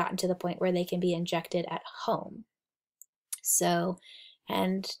gotten to the point where they can be injected at home. So,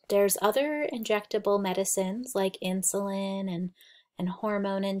 and there's other injectable medicines like insulin and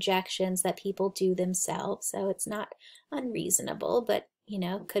hormone injections that people do themselves. So it's not unreasonable, but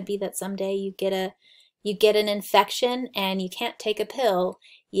could be that someday you get an infection and you can't take a pill.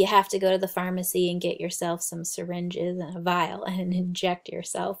 You have to go to the pharmacy and get yourself some syringes and a vial and inject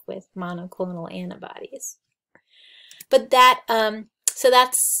yourself with monoclonal antibodies. But so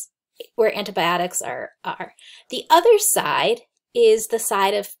that's where antibiotics are. The other side is the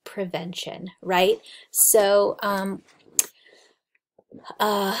side of prevention, right? So, and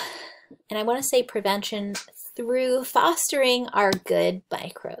I want to say prevention through fostering our good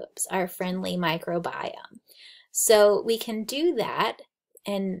microbes, our friendly microbiome. So we can do that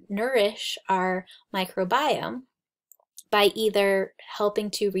and nourish our microbiome by either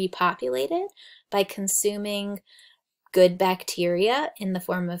helping to repopulate it, by consuming good bacteria in the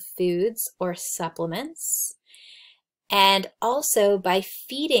form of foods or supplements, and also by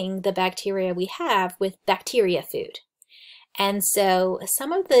feeding the bacteria we have with bacteria food. And so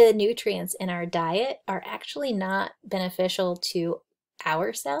some of the nutrients in our diet are actually not beneficial to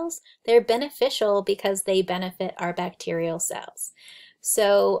our cells. They're beneficial because they benefit our bacterial cells.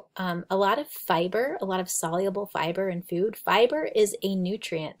 So a lot of fiber, a lot of soluble fiber in food. Fiber is a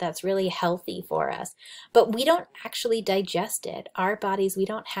nutrient that's really healthy for us, but we don't actually digest it. Our bodies, we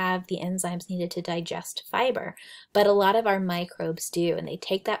don't have the enzymes needed to digest fiber, but a lot of our microbes do, and they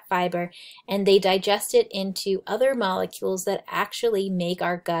take that fiber and they digest it into other molecules that actually make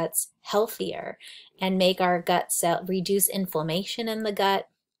our guts healthier and make our gut cell reduce inflammation in the gut.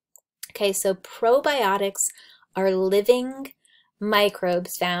 Okay, so probiotics are living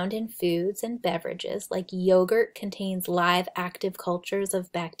microbes found in foods and beverages. Like yogurt contains live active cultures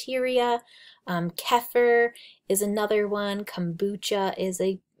of bacteria. Kefir is another one. Kombucha is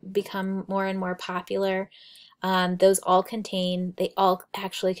a become more and more popular. Those all contain, they all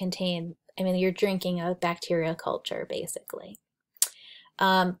actually contain, I mean, you're drinking a bacteria culture, basically.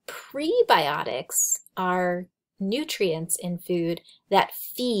 Prebiotics are nutrients in food that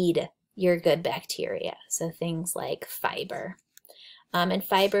feed your good bacteria. So things like fiber. And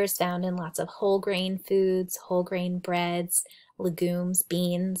fiber is found in lots of whole grain foods, whole grain breads, legumes,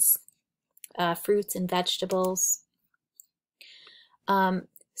 beans, fruits and vegetables.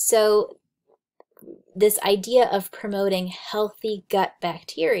 So this idea of promoting healthy gut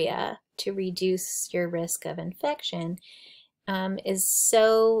bacteria to reduce your risk of infection is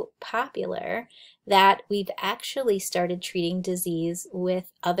so popular that we've actually started treating disease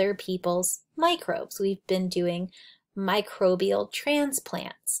with other people's microbes. We've been doing microbial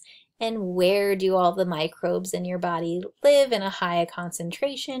transplants. And where do all the microbes in your body live in a high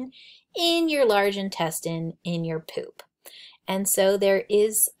concentration? In your large intestine, in your poop. And so there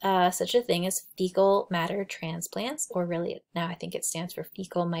is such a thing as fecal matter transplants, or really now I think it stands for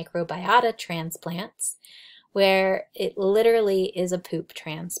fecal microbiota transplants, where it literally is a poop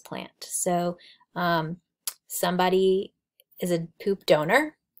transplant. So somebody is a poop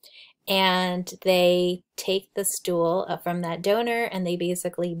donor, and they take the stool from that donor and they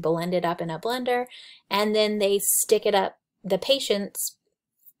basically blend it up in a blender, and then they stick it up the patient's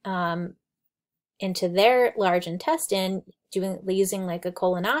into their large intestine, using like a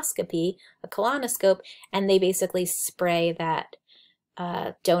colonoscopy, a colonoscope, and they basically spray that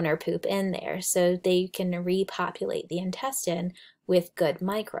donor poop in there so they can repopulate the intestine with good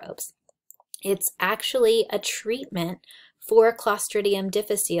microbes. It's actually a treatment for Clostridium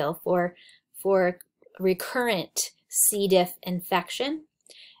difficile, for recurrent C. diff infection.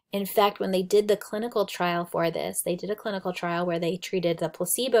 In fact, when they did the clinical trial for this, they did a clinical trial where they treated the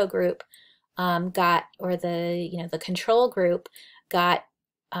placebo group the control group got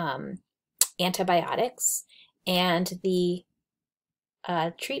antibiotics, and the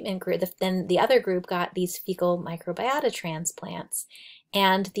treatment group, then the other group got these fecal microbiota transplants,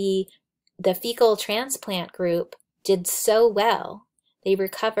 and the fecal transplant group did so well. They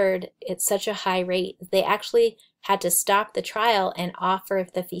recovered at such a high rate. They actually had to stop the trial and offer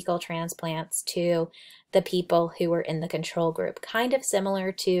the fecal transplants to the people who were in the control group, kind of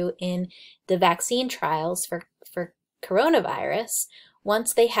similar to in the vaccine trials for coronavirus.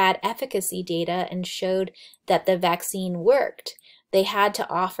 Once they had efficacy data and showed that the vaccine worked, they had to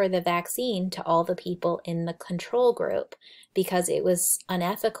offer the vaccine to all the people in the control group because it was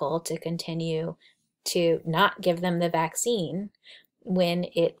unethical to continue to not give them the vaccine when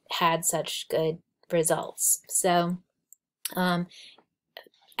it had such good results. So FMT,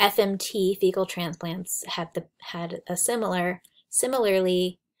 fecal transplants, had a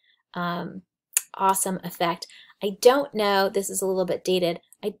similarly awesome effect. I don't know, this is a little bit dated.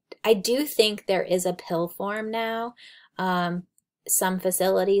 I do think there is a pill form now. Some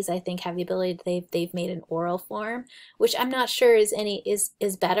facilities I think have the ability, they've made an oral form, which I'm not sure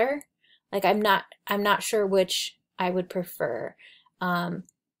is better. Like I'm not sure which I would prefer.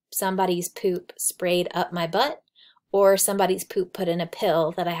 Somebody's poop sprayed up my butt, or somebody's poop put in a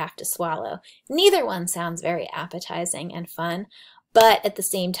pill that I have to swallow. Neither one sounds very appetizing and fun, but at the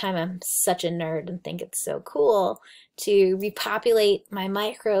same time, I'm such a nerd and think it's so cool to repopulate my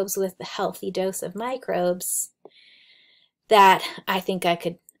microbes with a healthy dose of microbes that I think I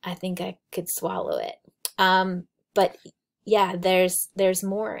could swallow it. But yeah, there's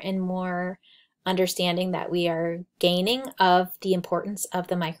more and more understanding that we are gaining of the importance of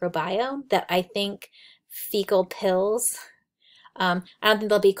the microbiome, that I think fecal pills, I don't think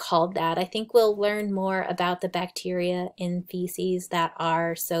they'll be called that. I think we'll learn more about the bacteria in feces that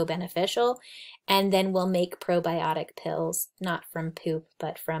are so beneficial, and then we'll make probiotic pills, not from poop,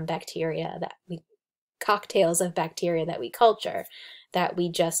 but from bacteria cocktails of bacteria that we culture, that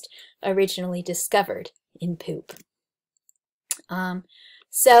we just originally discovered in poop.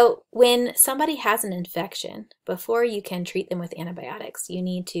 So when somebody has an infection, before you can treat them with antibiotics, you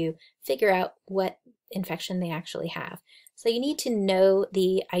need to figure out what infection they actually have. So you need to know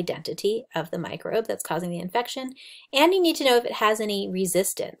the identity of the microbe that's causing the infection, and you need to know if it has any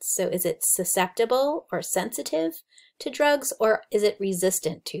resistance. So is it susceptible or sensitive to drugs, or is it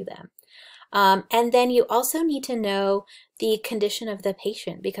resistant to them? And then you also need to know the condition of the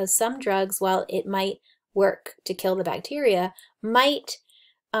patient, because some drugs, while it might work to kill the bacteria, might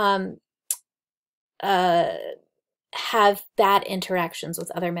have bad interactions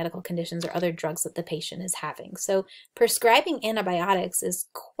with other medical conditions or other drugs that the patient is having. So prescribing antibiotics is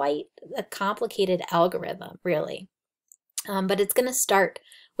quite a complicated algorithm, really. But it's going to start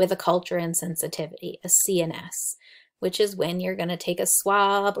with a culture and sensitivity, a CNS. which is when you're going to take a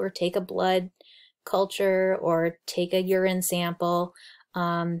swab or take a blood culture or take a urine sample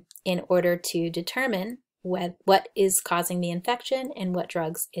in order to determine what is causing the infection and what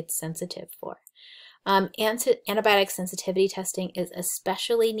drugs it's sensitive for. Antibiotic sensitivity testing is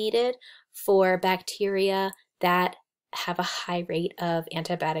especially needed for bacteria that have a high rate of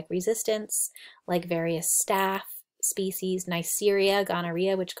antibiotic resistance, like various staph species, Neisseria,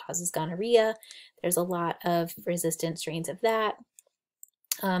 gonorrhea, which causes gonorrhea. There's a lot of resistant strains of that.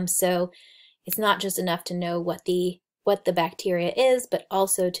 So it's not just enough to know what the bacteria is, but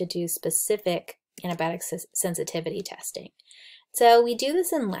also to do specific antibiotic sensitivity testing. So we do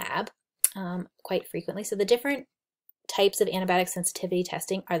this in lab quite frequently. So the different types of antibiotic sensitivity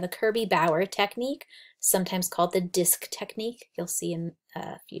testing are the Kirby-Bauer technique, sometimes called the DISC technique, you'll see in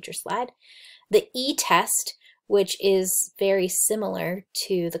a future slide. The E-test, which is very similar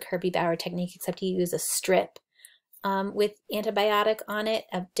to the Kirby-Bauer technique, except you use a strip with antibiotic on it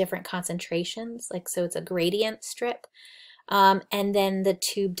of different concentrations, so it's a gradient strip. And then the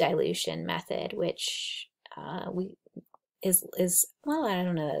tube dilution method, which is well, I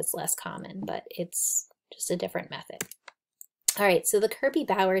don't know, it's less common, but it's just a different method. All right, so the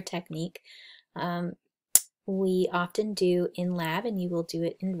Kirby-Bauer technique we often do in lab, and you will do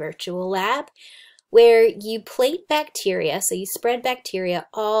it in virtual lab, where you plate bacteria, so you spread bacteria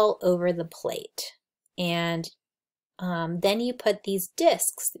all over the plate, and then you put these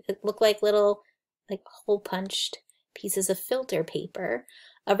discs that look like little hole punched pieces of filter paper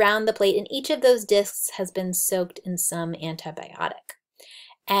around the plate, and each of those discs has been soaked in some antibiotic.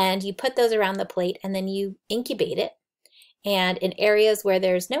 And you put those around the plate and then you incubate it. And in areas where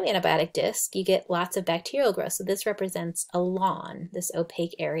there's no antibiotic disc, you get lots of bacterial growth. So this represents a lawn, this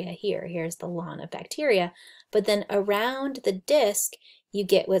opaque area here. Here's the lawn of bacteria. But then around the disc, you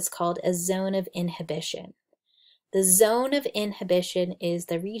get what's called a zone of inhibition. The zone of inhibition is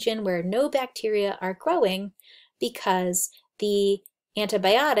the region where no bacteria are growing because the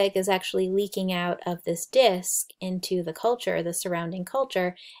antibiotic is actually leaking out of this disc into the culture, the surrounding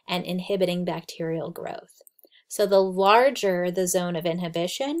culture, and inhibiting bacterial growth. So the larger the zone of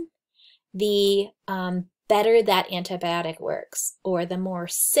inhibition, the better that antibiotic works, or the more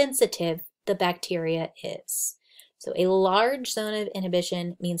sensitive the bacteria is. So a large zone of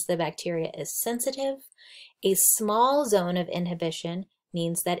inhibition means the bacteria is sensitive. A small zone of inhibition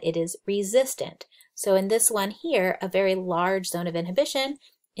means that it is resistant. So in this one here, a very large zone of inhibition,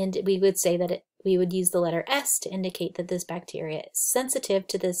 and we would say that we would use the letter S to indicate that this bacteria is sensitive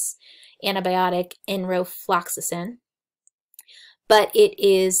to this antibiotic enrofloxacin, but it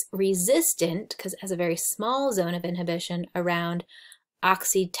is resistant because it has a very small zone of inhibition around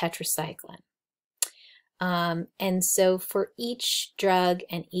oxytetracycline. And so for each drug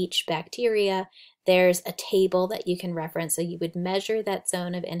and each bacteria, there's a table that you can reference. So you would measure that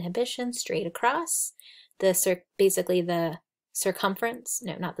zone of inhibition straight across. Basically the circumference,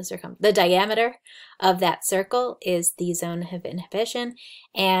 no, not the circumference, the diameter of that circle is the zone of inhibition,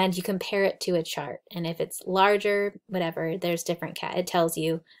 and you compare it to a chart. And if it's larger, whatever, there's different, it tells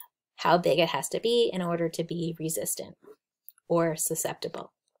you how big it has to be in order to be resistant or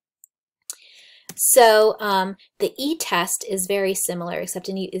susceptible. So the E-test is very similar, except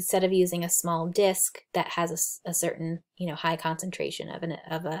instead of using a small disc that has a certain high concentration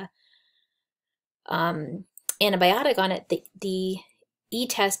of a antibiotic on it, the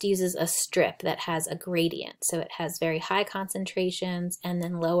E-test uses a strip that has a gradient. So it has very high concentrations and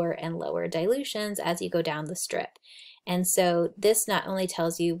then lower and lower dilutions as you go down the strip. And so this not only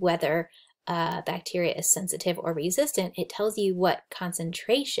tells you whether bacteria is sensitive or resistant, it tells you what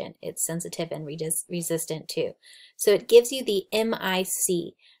concentration it's sensitive and resistant to. So it gives you the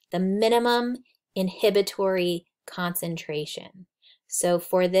MIC, the minimum inhibitory concentration. So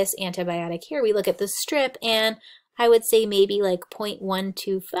for this antibiotic here, we look at the strip, and I would say maybe like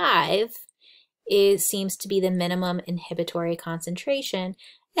 0.125 seems to be the minimum inhibitory concentration,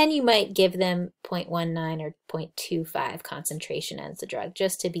 and you might give them 0.19 or 0.25 concentration as the drug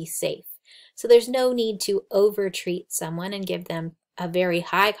just to be safe. So there's no need to over-treat someone and give them a very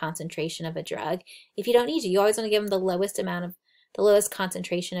high concentration of a drug. If you don't need to, you always want to give them the lowest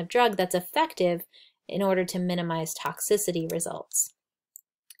concentration of drug that's effective in order to minimize toxicity results.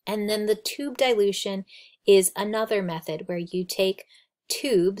 And then the tube dilution is another method where you take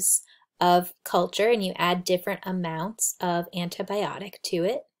tubes of culture and you add different amounts of antibiotic to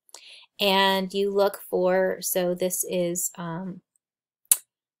it. And you look for, so this is a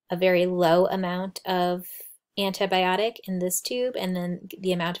very low amount of antibiotic in this tube, and then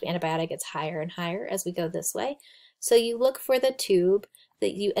the amount of antibiotic gets higher and higher as we go this way. So you look for the tube,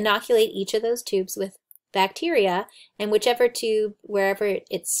 that you inoculate each of those tubes with bacteria, and whichever tube, wherever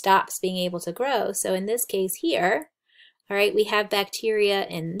it stops being able to grow. So in this case here, all right, we have bacteria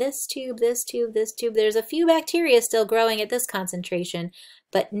in this tube, this tube, this tube. There's a few bacteria still growing at this concentration,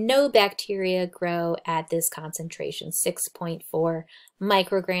 but no bacteria grow at this concentration, 6.4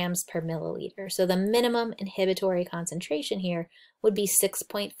 micrograms per milliliter. So the minimum inhibitory concentration here would be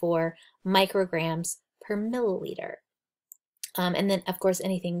 6.4 micrograms per milliliter. And then, of course,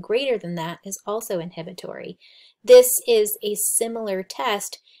 anything greater than that is also inhibitory. This is a similar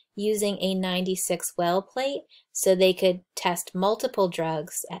test using a 96 well plate, so they could test multiple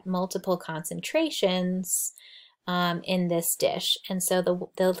drugs at multiple concentrations in this dish. And so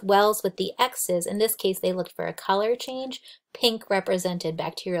the wells with the X's, in this case, they looked for a color change. Pink represented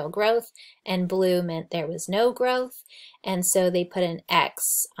bacterial growth, and blue meant there was no growth. And so they put an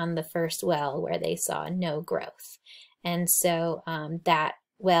X on the first well where they saw no growth. And so that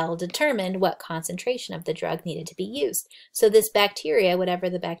well determined what concentration of the drug needed to be used. So this bacteria, whatever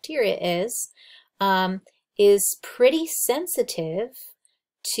the bacteria is pretty sensitive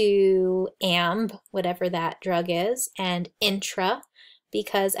to amb, whatever that drug is, and intra,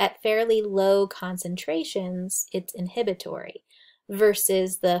 because at fairly low concentrations, it's inhibitory,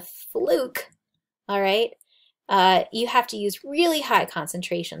 versus the fluke, all right? You have to use really high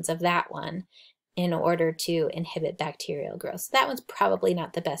concentrations of that one in order to inhibit bacterial growth. So that one's probably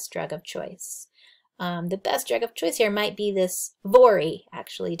not the best drug of choice. The best drug of choice here might be this Vori,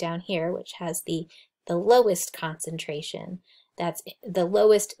 actually down here, which has the lowest concentration. That's the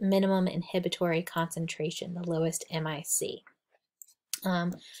lowest minimum inhibitory concentration, the lowest MIC.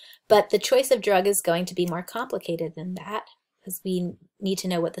 But the choice of drug is going to be more complicated than that, because we need to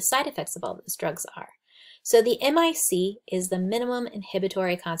know what the side effects of all those drugs are. So the MIC is the minimum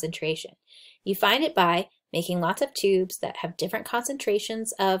inhibitory concentration. You find it by making lots of tubes that have different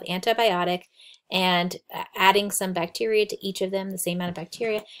concentrations of antibiotic and adding some bacteria to each of them, the same amount of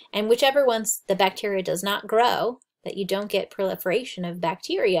bacteria, and whichever ones the bacteria does not grow, that you don't get proliferation of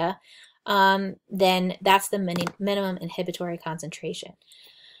bacteria, then that's the minimum inhibitory concentration.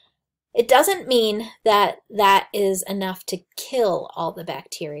 It doesn't mean that that is enough to kill all the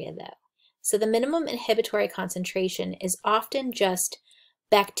bacteria, though. So the minimum inhibitory concentration is often just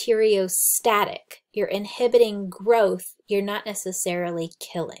bacteriostatic. You're inhibiting growth, you're not necessarily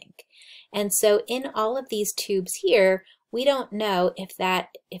killing. And so in all of these tubes here, we don't know if that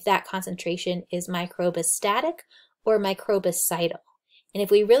concentration is microbistatic or microbicidal. And if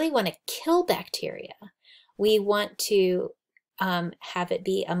we really want to kill bacteria, we want to have it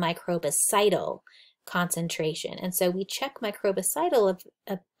be a microbicidal concentration. And so we check microbicidal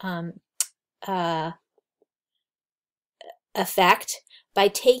effect by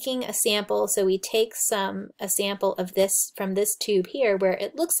taking a sample. So we take a sample of this from this tube here where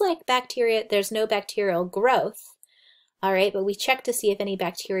it looks like bacteria, there's no bacterial growth. All right, but we check to see if any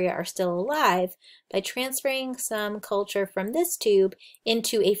bacteria are still alive by transferring some culture from this tube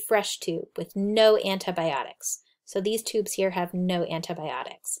into a fresh tube with no antibiotics. So these tubes here have no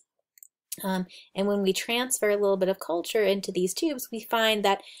antibiotics. And when we transfer a little bit of culture into these tubes, we find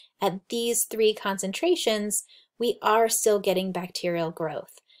that at these 3 concentrations, we are still getting bacterial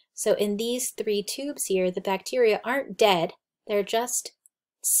growth. So in these 3 tubes here, the bacteria aren't dead, they're just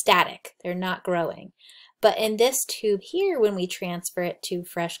static, they're not growing. But in this tube here, when we transfer it to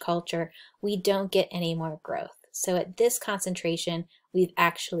fresh culture, we don't get any more growth. So at this concentration, we've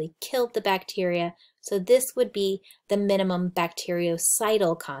actually killed the bacteria. So this would be the minimum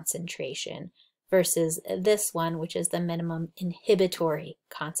bactericidal concentration versus this one, which is the minimum inhibitory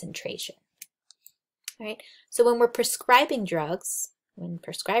concentration. All right. So when we're prescribing drugs, when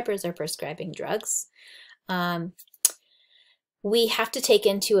prescribers are prescribing drugs, we have to take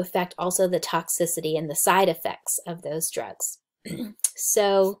into effect also the toxicity and the side effects of those drugs.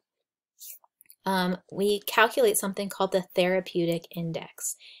 So we calculate something called the therapeutic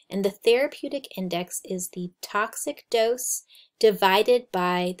index. And the therapeutic index is the toxic dose divided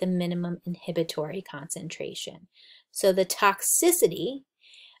by the minimum inhibitory concentration. So the toxicity,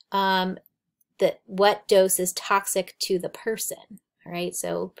 what dose is toxic to the person, all right?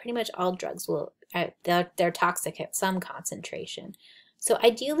 So pretty much all drugs will, they're toxic at some concentration. So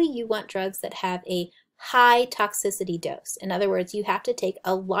ideally you want drugs that have a high toxicity dose. In other words, you have to take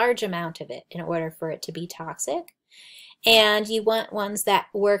a large amount of it in order for it to be toxic. And you want ones that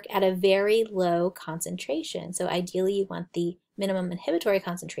work at a very low concentration. So ideally you want the minimum inhibitory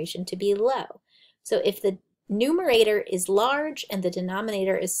concentration to be low. So if the numerator is large and the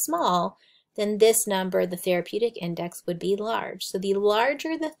denominator is small, then this number, the therapeutic index, would be large. So the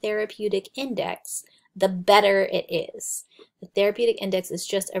larger the therapeutic index, the better it is. The therapeutic index is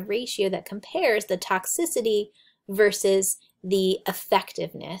just a ratio that compares the toxicity versus the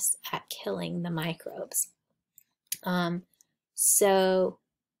effectiveness at killing the microbes. So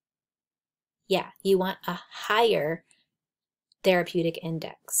yeah, you want a higher therapeutic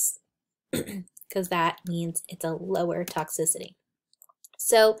index because that means it's a lower toxicity.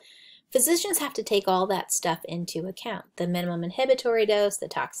 So physicians have to take all that stuff into account, the minimum inhibitory dose, the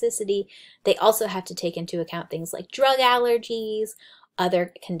toxicity. They also have to take into account things like drug allergies,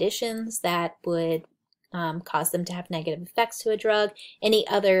 other conditions that would cause them to have negative effects to a drug, any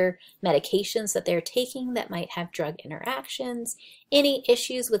other medications that they're taking that might have drug interactions, any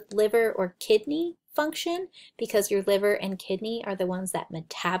issues with liver or kidney function, because your liver and kidney are the ones that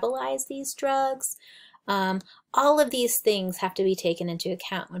metabolize these drugs. All of these things have to be taken into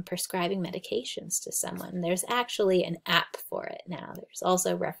account when prescribing medications to someone. There's actually an app for it now. There's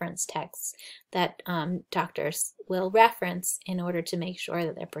also reference texts that doctors will reference in order to make sure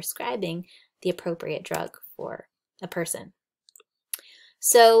that they're prescribing the appropriate drug for a person.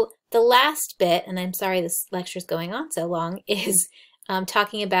 So the last bit, and I'm sorry this lecture is going on so long, is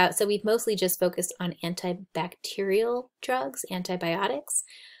talking about, so we've mostly just focused on antibacterial drugs, antibiotics,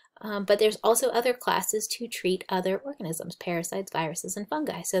 but there's also other classes to treat other organisms, parasites, viruses, and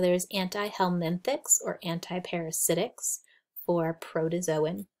fungi. So there's antihelminthics or antiparasitics for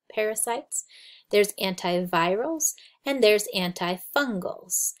protozoan parasites. There's antivirals, and there's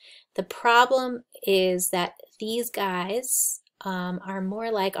antifungals. The problem is that these guys are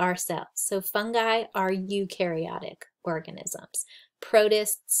more like our cells. So fungi are eukaryotic organisms.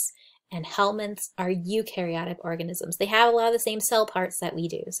 Protists and helminths are eukaryotic organisms. They have a lot of the same cell parts that we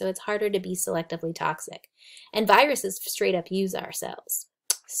do, so it's harder to be selectively toxic. And viruses straight up use our cells.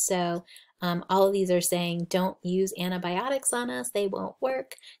 So all of these are saying don't use antibiotics on us, they won't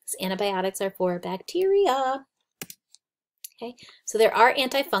work, because antibiotics are for bacteria. Okay, so there are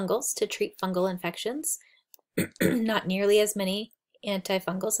antifungals to treat fungal infections. Not nearly as many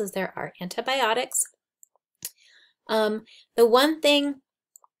antifungals as there are antibiotics. The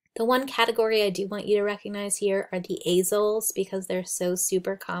one category I do want you to recognize here are the azoles, because they're so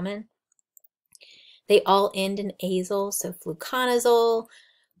super common. They all end in azole, so fluconazole,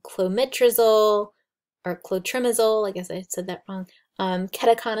 clomitrazole, or clotrimazole, I guess I said that wrong,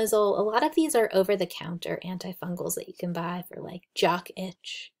 ketoconazole. A lot of these are over-the-counter antifungals that you can buy for like jock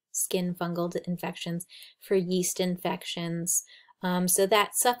itch, skin fungal infections, for yeast infections. So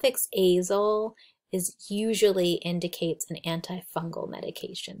that suffix azole usually indicates an antifungal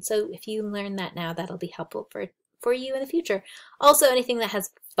medication. So if you learn that now, that'll be helpful for you in the future. Also, anything that has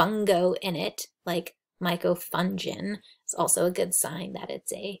fungo in it, like mycofungin, is also a good sign that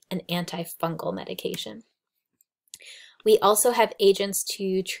it's an antifungal medication. We also have agents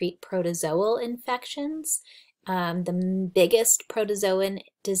to treat protozoal infections. The biggest protozoan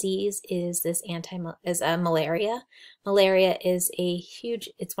disease is malaria. Malaria is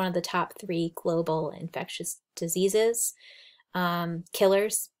it's one of the top 3 global infectious diseases,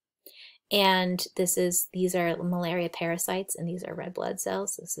 killers. And these are malaria parasites, and these are red blood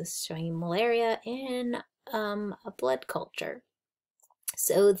cells. This is showing you malaria in a blood culture.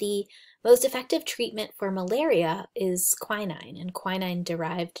 So the most effective treatment for malaria is quinine and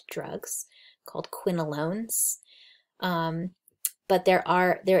quinine-derived drugs called quinolones. But there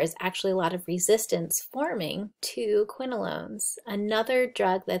is actually a lot of resistance forming to quinolones. Another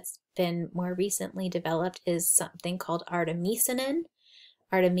drug that's been more recently developed is something called artemisinin.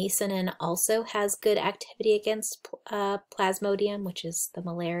 Artemisinin also has good activity against Plasmodium, which is the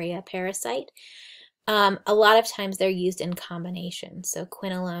malaria parasite. A lot of times they're used in combination. So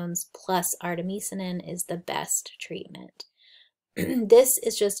quinolones plus artemisinin is the best treatment. This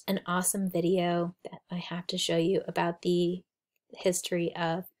is just an awesome video that I have to show you about the history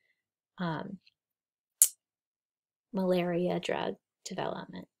of malaria drug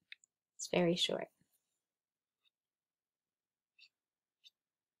development. It's very short.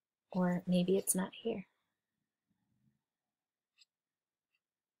 Or maybe it's not here.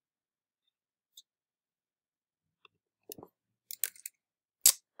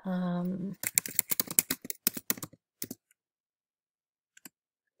 I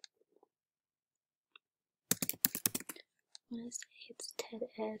want to say it's TED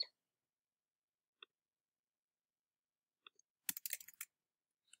Ed.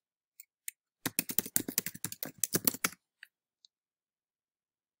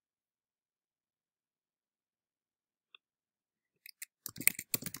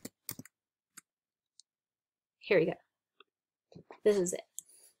 Here we go. This is it.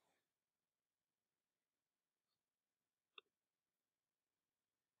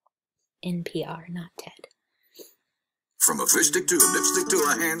 NPR, not TED. From a fish stick to a lipstick to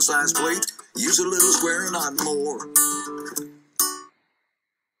a hand-sized plate, use a little square and not more.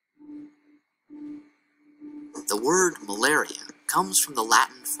 The word malaria comes from the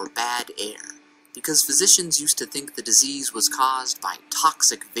Latin for bad air, because physicians used to think the disease was caused by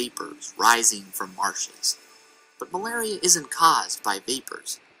toxic vapors rising from marshes. But malaria isn't caused by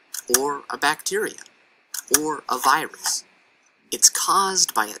vapors, or a bacteria, or a virus. It's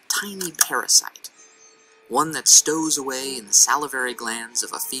caused by a tiny parasite, one that stows away in the salivary glands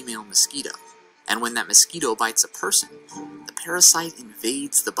of a female mosquito, and when that mosquito bites a person, the parasite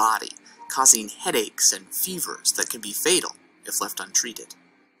invades the body, causing headaches and fevers that can be fatal if left untreated.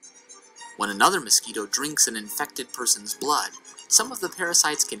 When another mosquito drinks an infected person's blood, some of the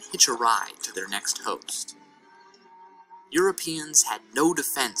parasites can hitch a ride to their next host. Europeans had no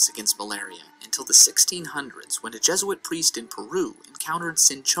defense against malaria until the 1600s, when a Jesuit priest in Peru encountered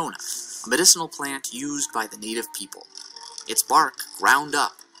cinchona, a medicinal plant used by the native people. Its bark, ground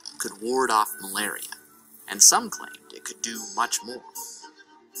up, could ward off malaria, and some claimed it could do much more.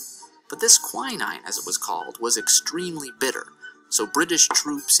 But this quinine, as it was called, was extremely bitter, so British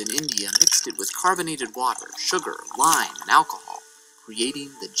troops in India mixed it with carbonated water, sugar, lime, and alcohol, creating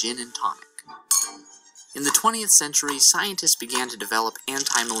the gin and tonic. In the 20th century, scientists began to develop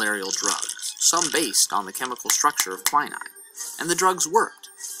anti-malarial drugs, some based on the chemical structure of quinine, and the drugs worked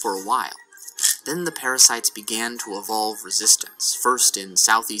for a while. Then the parasites began to evolve resistance, first in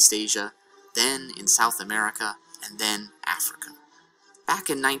Southeast Asia, then in South America, and then Africa. Back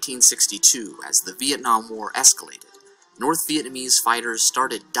in 1962, as the Vietnam War escalated, North Vietnamese fighters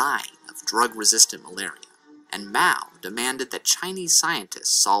started dying of drug-resistant malaria, and Mao demanded that Chinese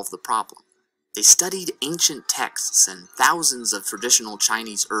scientists solve the problem. They studied ancient texts and thousands of traditional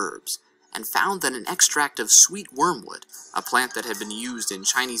Chinese herbs, and found that an extract of sweet wormwood, a plant that had been used in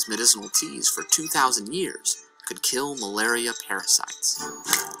Chinese medicinal teas for 2,000 years, could kill malaria parasites.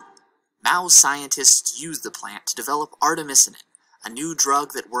 Mao's scientists used the plant to develop artemisinin, a new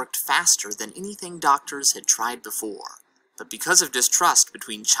drug that worked faster than anything doctors had tried before. But because of distrust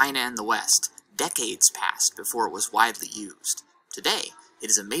between China and the West, decades passed before it was widely used. Today, it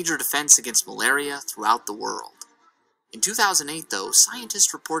is a major defense against malaria throughout the world. In 2008, though,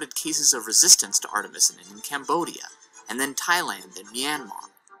 scientists reported cases of resistance to artemisinin in Cambodia, and then Thailand and Myanmar.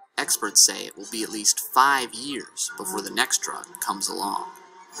 Experts say it will be at least 5 years before the next drug comes along.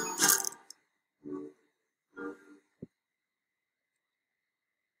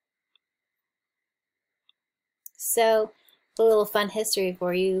 So, a little fun history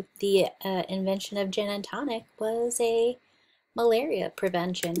for you. The invention of gin and tonic was a malaria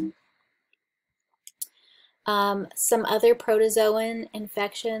prevention. Some other protozoan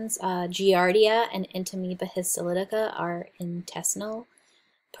infections, Giardia and Entamoeba histolytica, are intestinal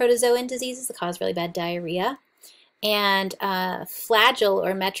protozoan diseases that cause really bad diarrhea. And Flagyl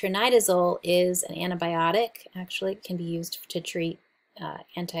or metronidazole is an antibiotic. Actually, it can be used to treat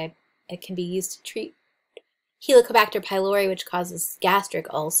Helicobacter pylori, which causes gastric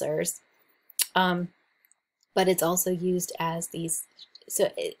ulcers. But it's also used as these,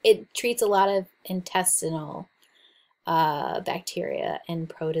 so it treats a lot of intestinal bacteria and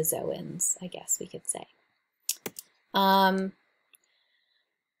protozoans, I guess we could say. In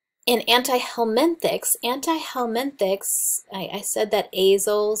antihelminthics, I said that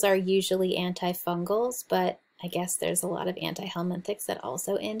azoles are usually antifungals, but I guess there's a lot of antihelminthics that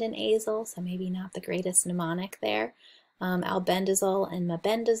also end in azole, so maybe not the greatest mnemonic there. Albendazole and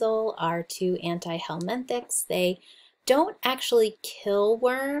mebendazole are two antihelminthics. They don't actually kill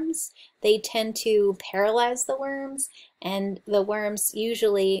worms. They tend to paralyze the worms, and the worms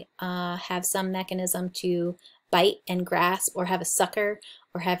usually have some mechanism to bite and grasp, or have a sucker,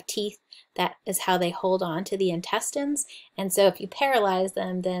 or have teeth. That is how they hold on to the intestines. And so if you paralyze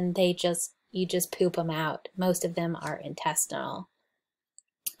them, then you just poop them out. Most of them are intestinal.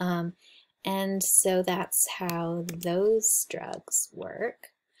 And so that's how those drugs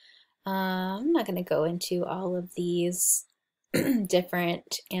work. I'm not going to go into all of these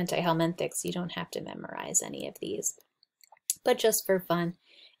different antihelminthics. You don't have to memorize any of these, but just for fun,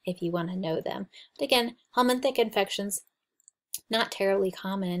 if you want to know them. But again, helminthic infections, not terribly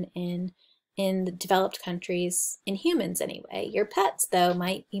common in the developed countries, in humans anyway. Your pets, though,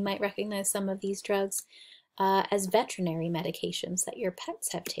 you might recognize some of these drugs as veterinary medications that your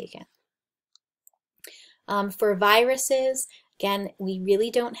pets have taken. For viruses, again, we really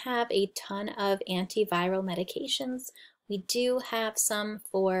don't have a ton of antiviral medications. We do have some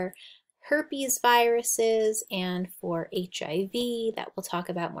for herpes viruses and for HIV that we'll talk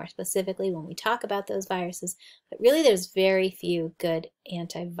about more specifically when we talk about those viruses. But really there's very few good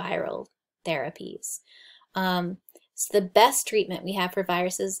antiviral therapies. So the best treatment we have for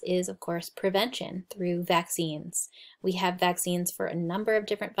viruses is, of course, prevention through vaccines. We have vaccines for a number of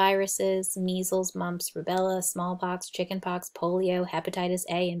different viruses: measles, mumps, rubella, smallpox, chickenpox, polio, hepatitis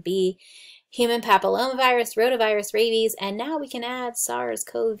A and B, human papillomavirus, rotavirus, rabies, and now we can add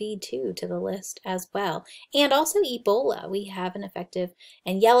SARS-CoV-2 to the list as well. And also Ebola. We have an effective,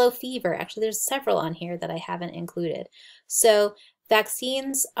 and yellow fever. Actually, there's several on here that I haven't included. So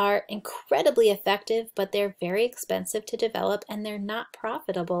vaccines are incredibly effective, but they're very expensive to develop and they're not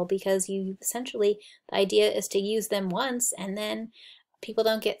profitable because you essentially, the idea is to use them once and then people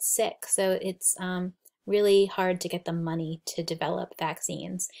don't get sick. So it's really hard to get the money to develop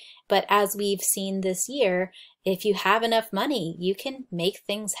vaccines. But as we've seen this year, if you have enough money, you can make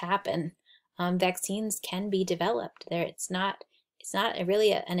things happen. Vaccines can be developed. It's not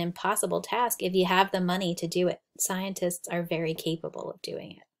really an impossible task if you have the money to do it. Scientists are very capable of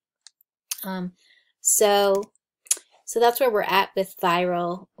doing it. So that's where we're at with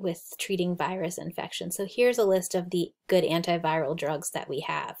treating virus infection. So here's a list of the good antiviral drugs that we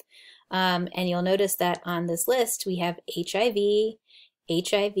have. And you'll notice that on this list we have HIV,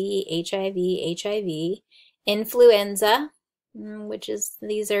 influenza,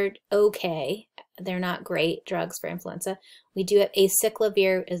 these are okay. They're not great drugs for influenza. We do have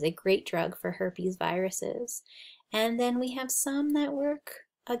acyclovir is a great drug for herpes viruses. And then we have some that work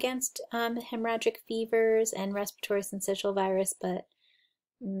against hemorrhagic fevers and respiratory syncytial virus, but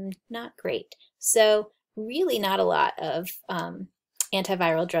not great. So really not a lot of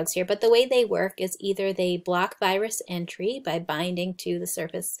antiviral drugs here, but the way they work is either they block virus entry by binding to the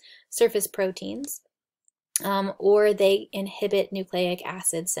surface proteins, or they inhibit nucleic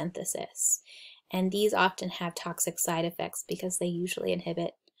acid synthesis. And these often have toxic side effects because they usually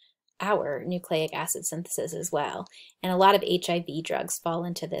inhibit our nucleic acid synthesis as well. And a lot of HIV drugs fall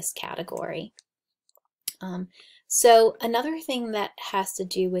into this category. So another thing that has to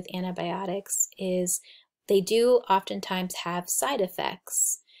do with antibiotics is they do oftentimes have side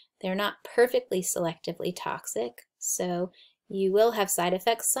effects. They're not perfectly selectively toxic, so you will have side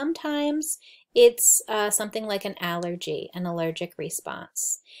effects. Sometimes it's something like an allergy, an allergic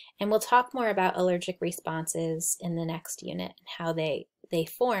response. And we'll talk more about allergic responses in the next unit and how they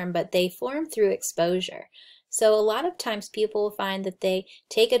form, but they form through exposure. So a lot of times people will find that they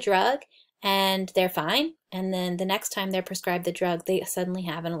take a drug and they're fine, and then the next time they're prescribed the drug, they suddenly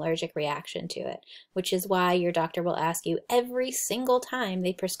have an allergic reaction to it, which is why your doctor will ask you every single time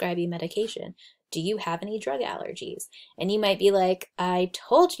they prescribe you medication, do you have any drug allergies? And you might be like, I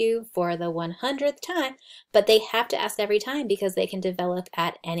told you for the 100th time, but they have to ask every time because they can develop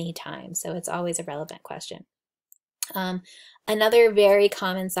at any time. So it's always a relevant question. Another very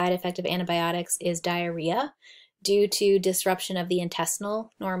common side effect of antibiotics is diarrhea due to disruption of the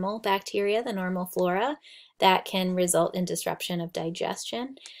intestinal normal bacteria, the normal flora, that can result in disruption of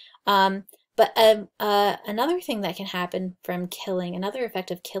digestion. But another thing that can happen from another effect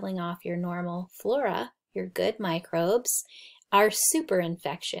of killing off your normal flora, your good microbes, are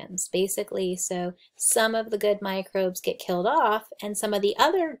superinfections, basically. So some of the good microbes get killed off and some of the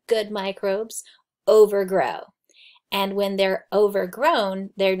other good microbes overgrow. And when they're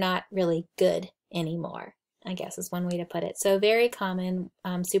overgrown, they're not really good anymore, I guess is one way to put it. So very common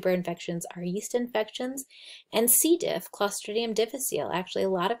superinfections are yeast infections and C. diff, Clostridium difficile. Actually, a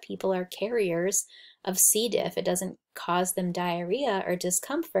lot of people are carriers of C. diff. It doesn't cause them diarrhea or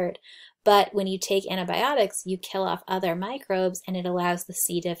discomfort, but when you take antibiotics, you kill off other microbes and it allows the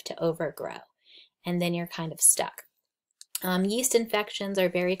C. diff to overgrow. And then you're kind of stuck. Yeast infections are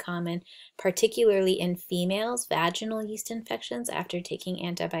very common, particularly in females, vaginal yeast infections after taking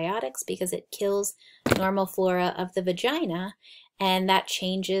antibiotics, because it kills normal flora of the vagina and that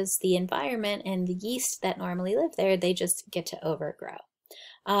changes the environment, and the yeast that normally live there, they just get to overgrow.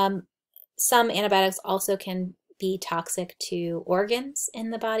 Some antibiotics also can be toxic to organs in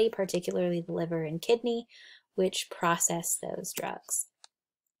the body, particularly the liver and kidney, which process those drugs.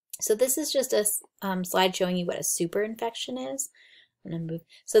 So this is just a slide showing you what a superinfection is. I'm going to move.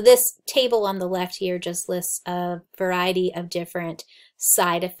 So this table on the left here just lists a variety of different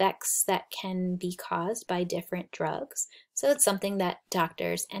side effects that can be caused by different drugs. So it's something that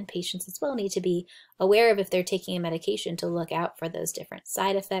doctors and patients as well need to be aware of if they're taking a medication, to look out for those different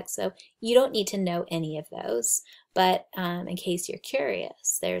side effects. So you don't need to know any of those, but in case you're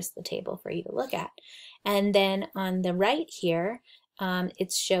curious, there's the table for you to look at. And then on the right here,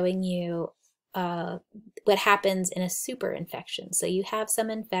 it's showing you what happens in a super infection. So you have some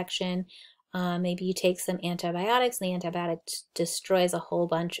infection, maybe you take some antibiotics, and the antibiotic destroys a whole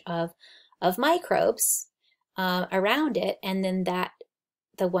bunch of microbes around it, and then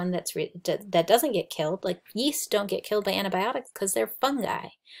the one that doesn't get killed, like yeast, don't get killed by antibiotics because they're fungi,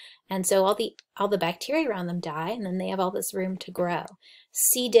 and so all the bacteria around them die, and then they have all this room to grow.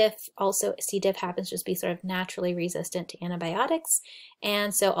 C. diff happens to just be sort of naturally resistant to antibiotics,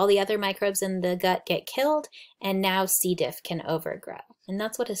 and so all the other microbes in the gut get killed, and now C. diff can overgrow. And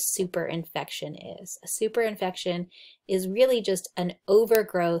that's what a super infection is. A super infection is really just an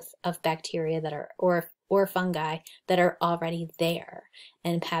overgrowth of bacteria that are, or fungi that are already there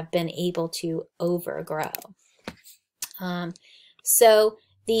and have been able to overgrow. So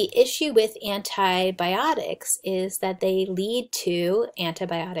the issue with antibiotics is that they lead to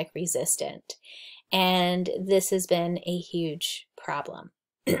antibiotic resistance, and this has been a huge problem.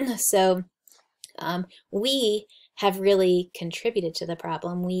 So we have really contributed to the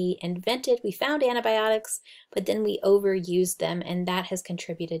problem. We found antibiotics, but then we overused them, and that has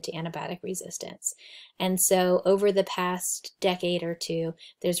contributed to antibiotic resistance. And so over the past decade or two,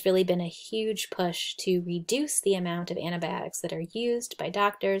 there's really been a huge push to reduce the amount of antibiotics that are used by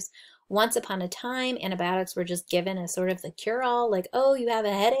doctors. Once upon a time, antibiotics were just given as sort of the cure-all, like, oh, you have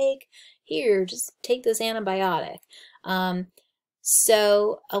a headache? Here, just take this antibiotic.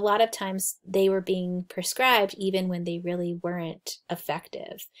 So a lot of times they were being prescribed even when they really weren't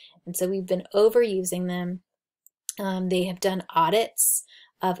effective. And so we've been overusing them. They have done audits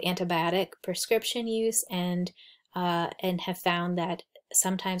of antibiotic prescription use and have found that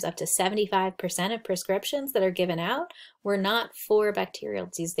sometimes up to 75% of prescriptions that are given out were not for bacterial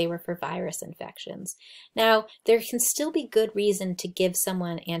disease, they were for virus infections. Now, there can still be good reason to give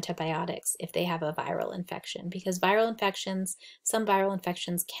someone antibiotics if they have a viral infection, because some viral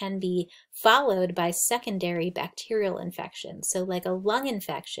infections can be followed by secondary bacterial infections. So like a lung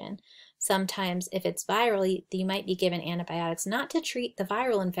infection, sometimes if it's viral, you might be given antibiotics not to treat the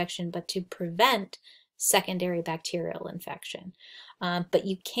viral infection, but to prevent secondary bacterial infection. But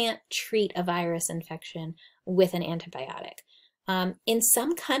you can't treat a virus infection with an antibiotic. In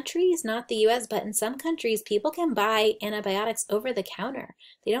some countries, not the US, but in some countries, people can buy antibiotics over the counter.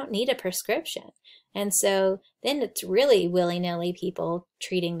 They don't need a prescription. And so then it's really willy-nilly people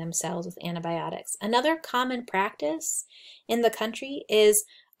treating themselves with antibiotics. Another common practice in the country is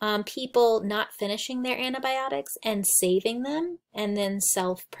people not finishing their antibiotics and saving them and then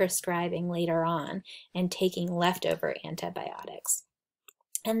self-prescribing later on and taking leftover antibiotics.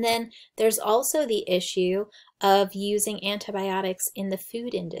 And then there's also the issue of using antibiotics in the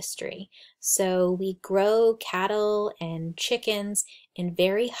food industry. So we grow cattle and chickens in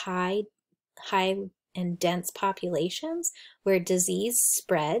very high and dense populations where disease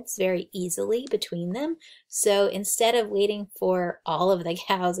spreads very easily between them. So instead of waiting for all of the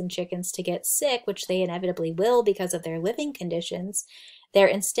cows and chickens to get sick, which they inevitably will because of their living conditions, they're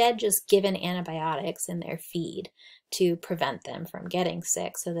instead just given antibiotics in their feed to prevent them from getting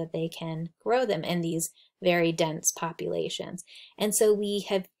sick so that they can grow them in these very dense populations. And so we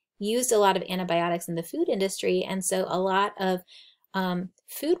have used a lot of antibiotics in the food industry, and so a lot of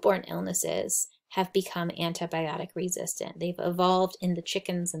foodborne illnesses have become antibiotic resistant. They've evolved in the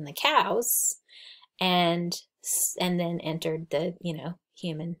chickens and the cows and then entered the,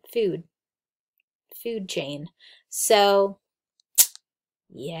 human food chain. So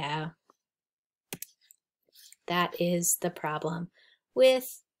yeah, that is the problem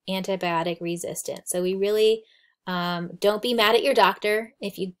with antibiotic resistance. So we really don't be mad at your doctor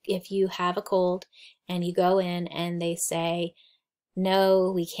if you have a cold and you go in and they say,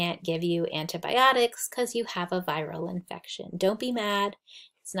 no, we can't give you antibiotics because you have a viral infection. Don't be mad.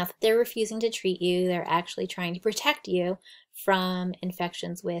 It's not that they're refusing to treat you. They're actually trying to protect you from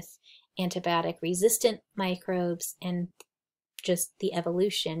infections with antibiotic resistant microbes and just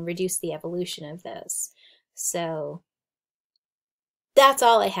reduce the evolution of those. So that's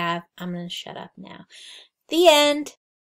all I have. I'm going to shut up now. The end.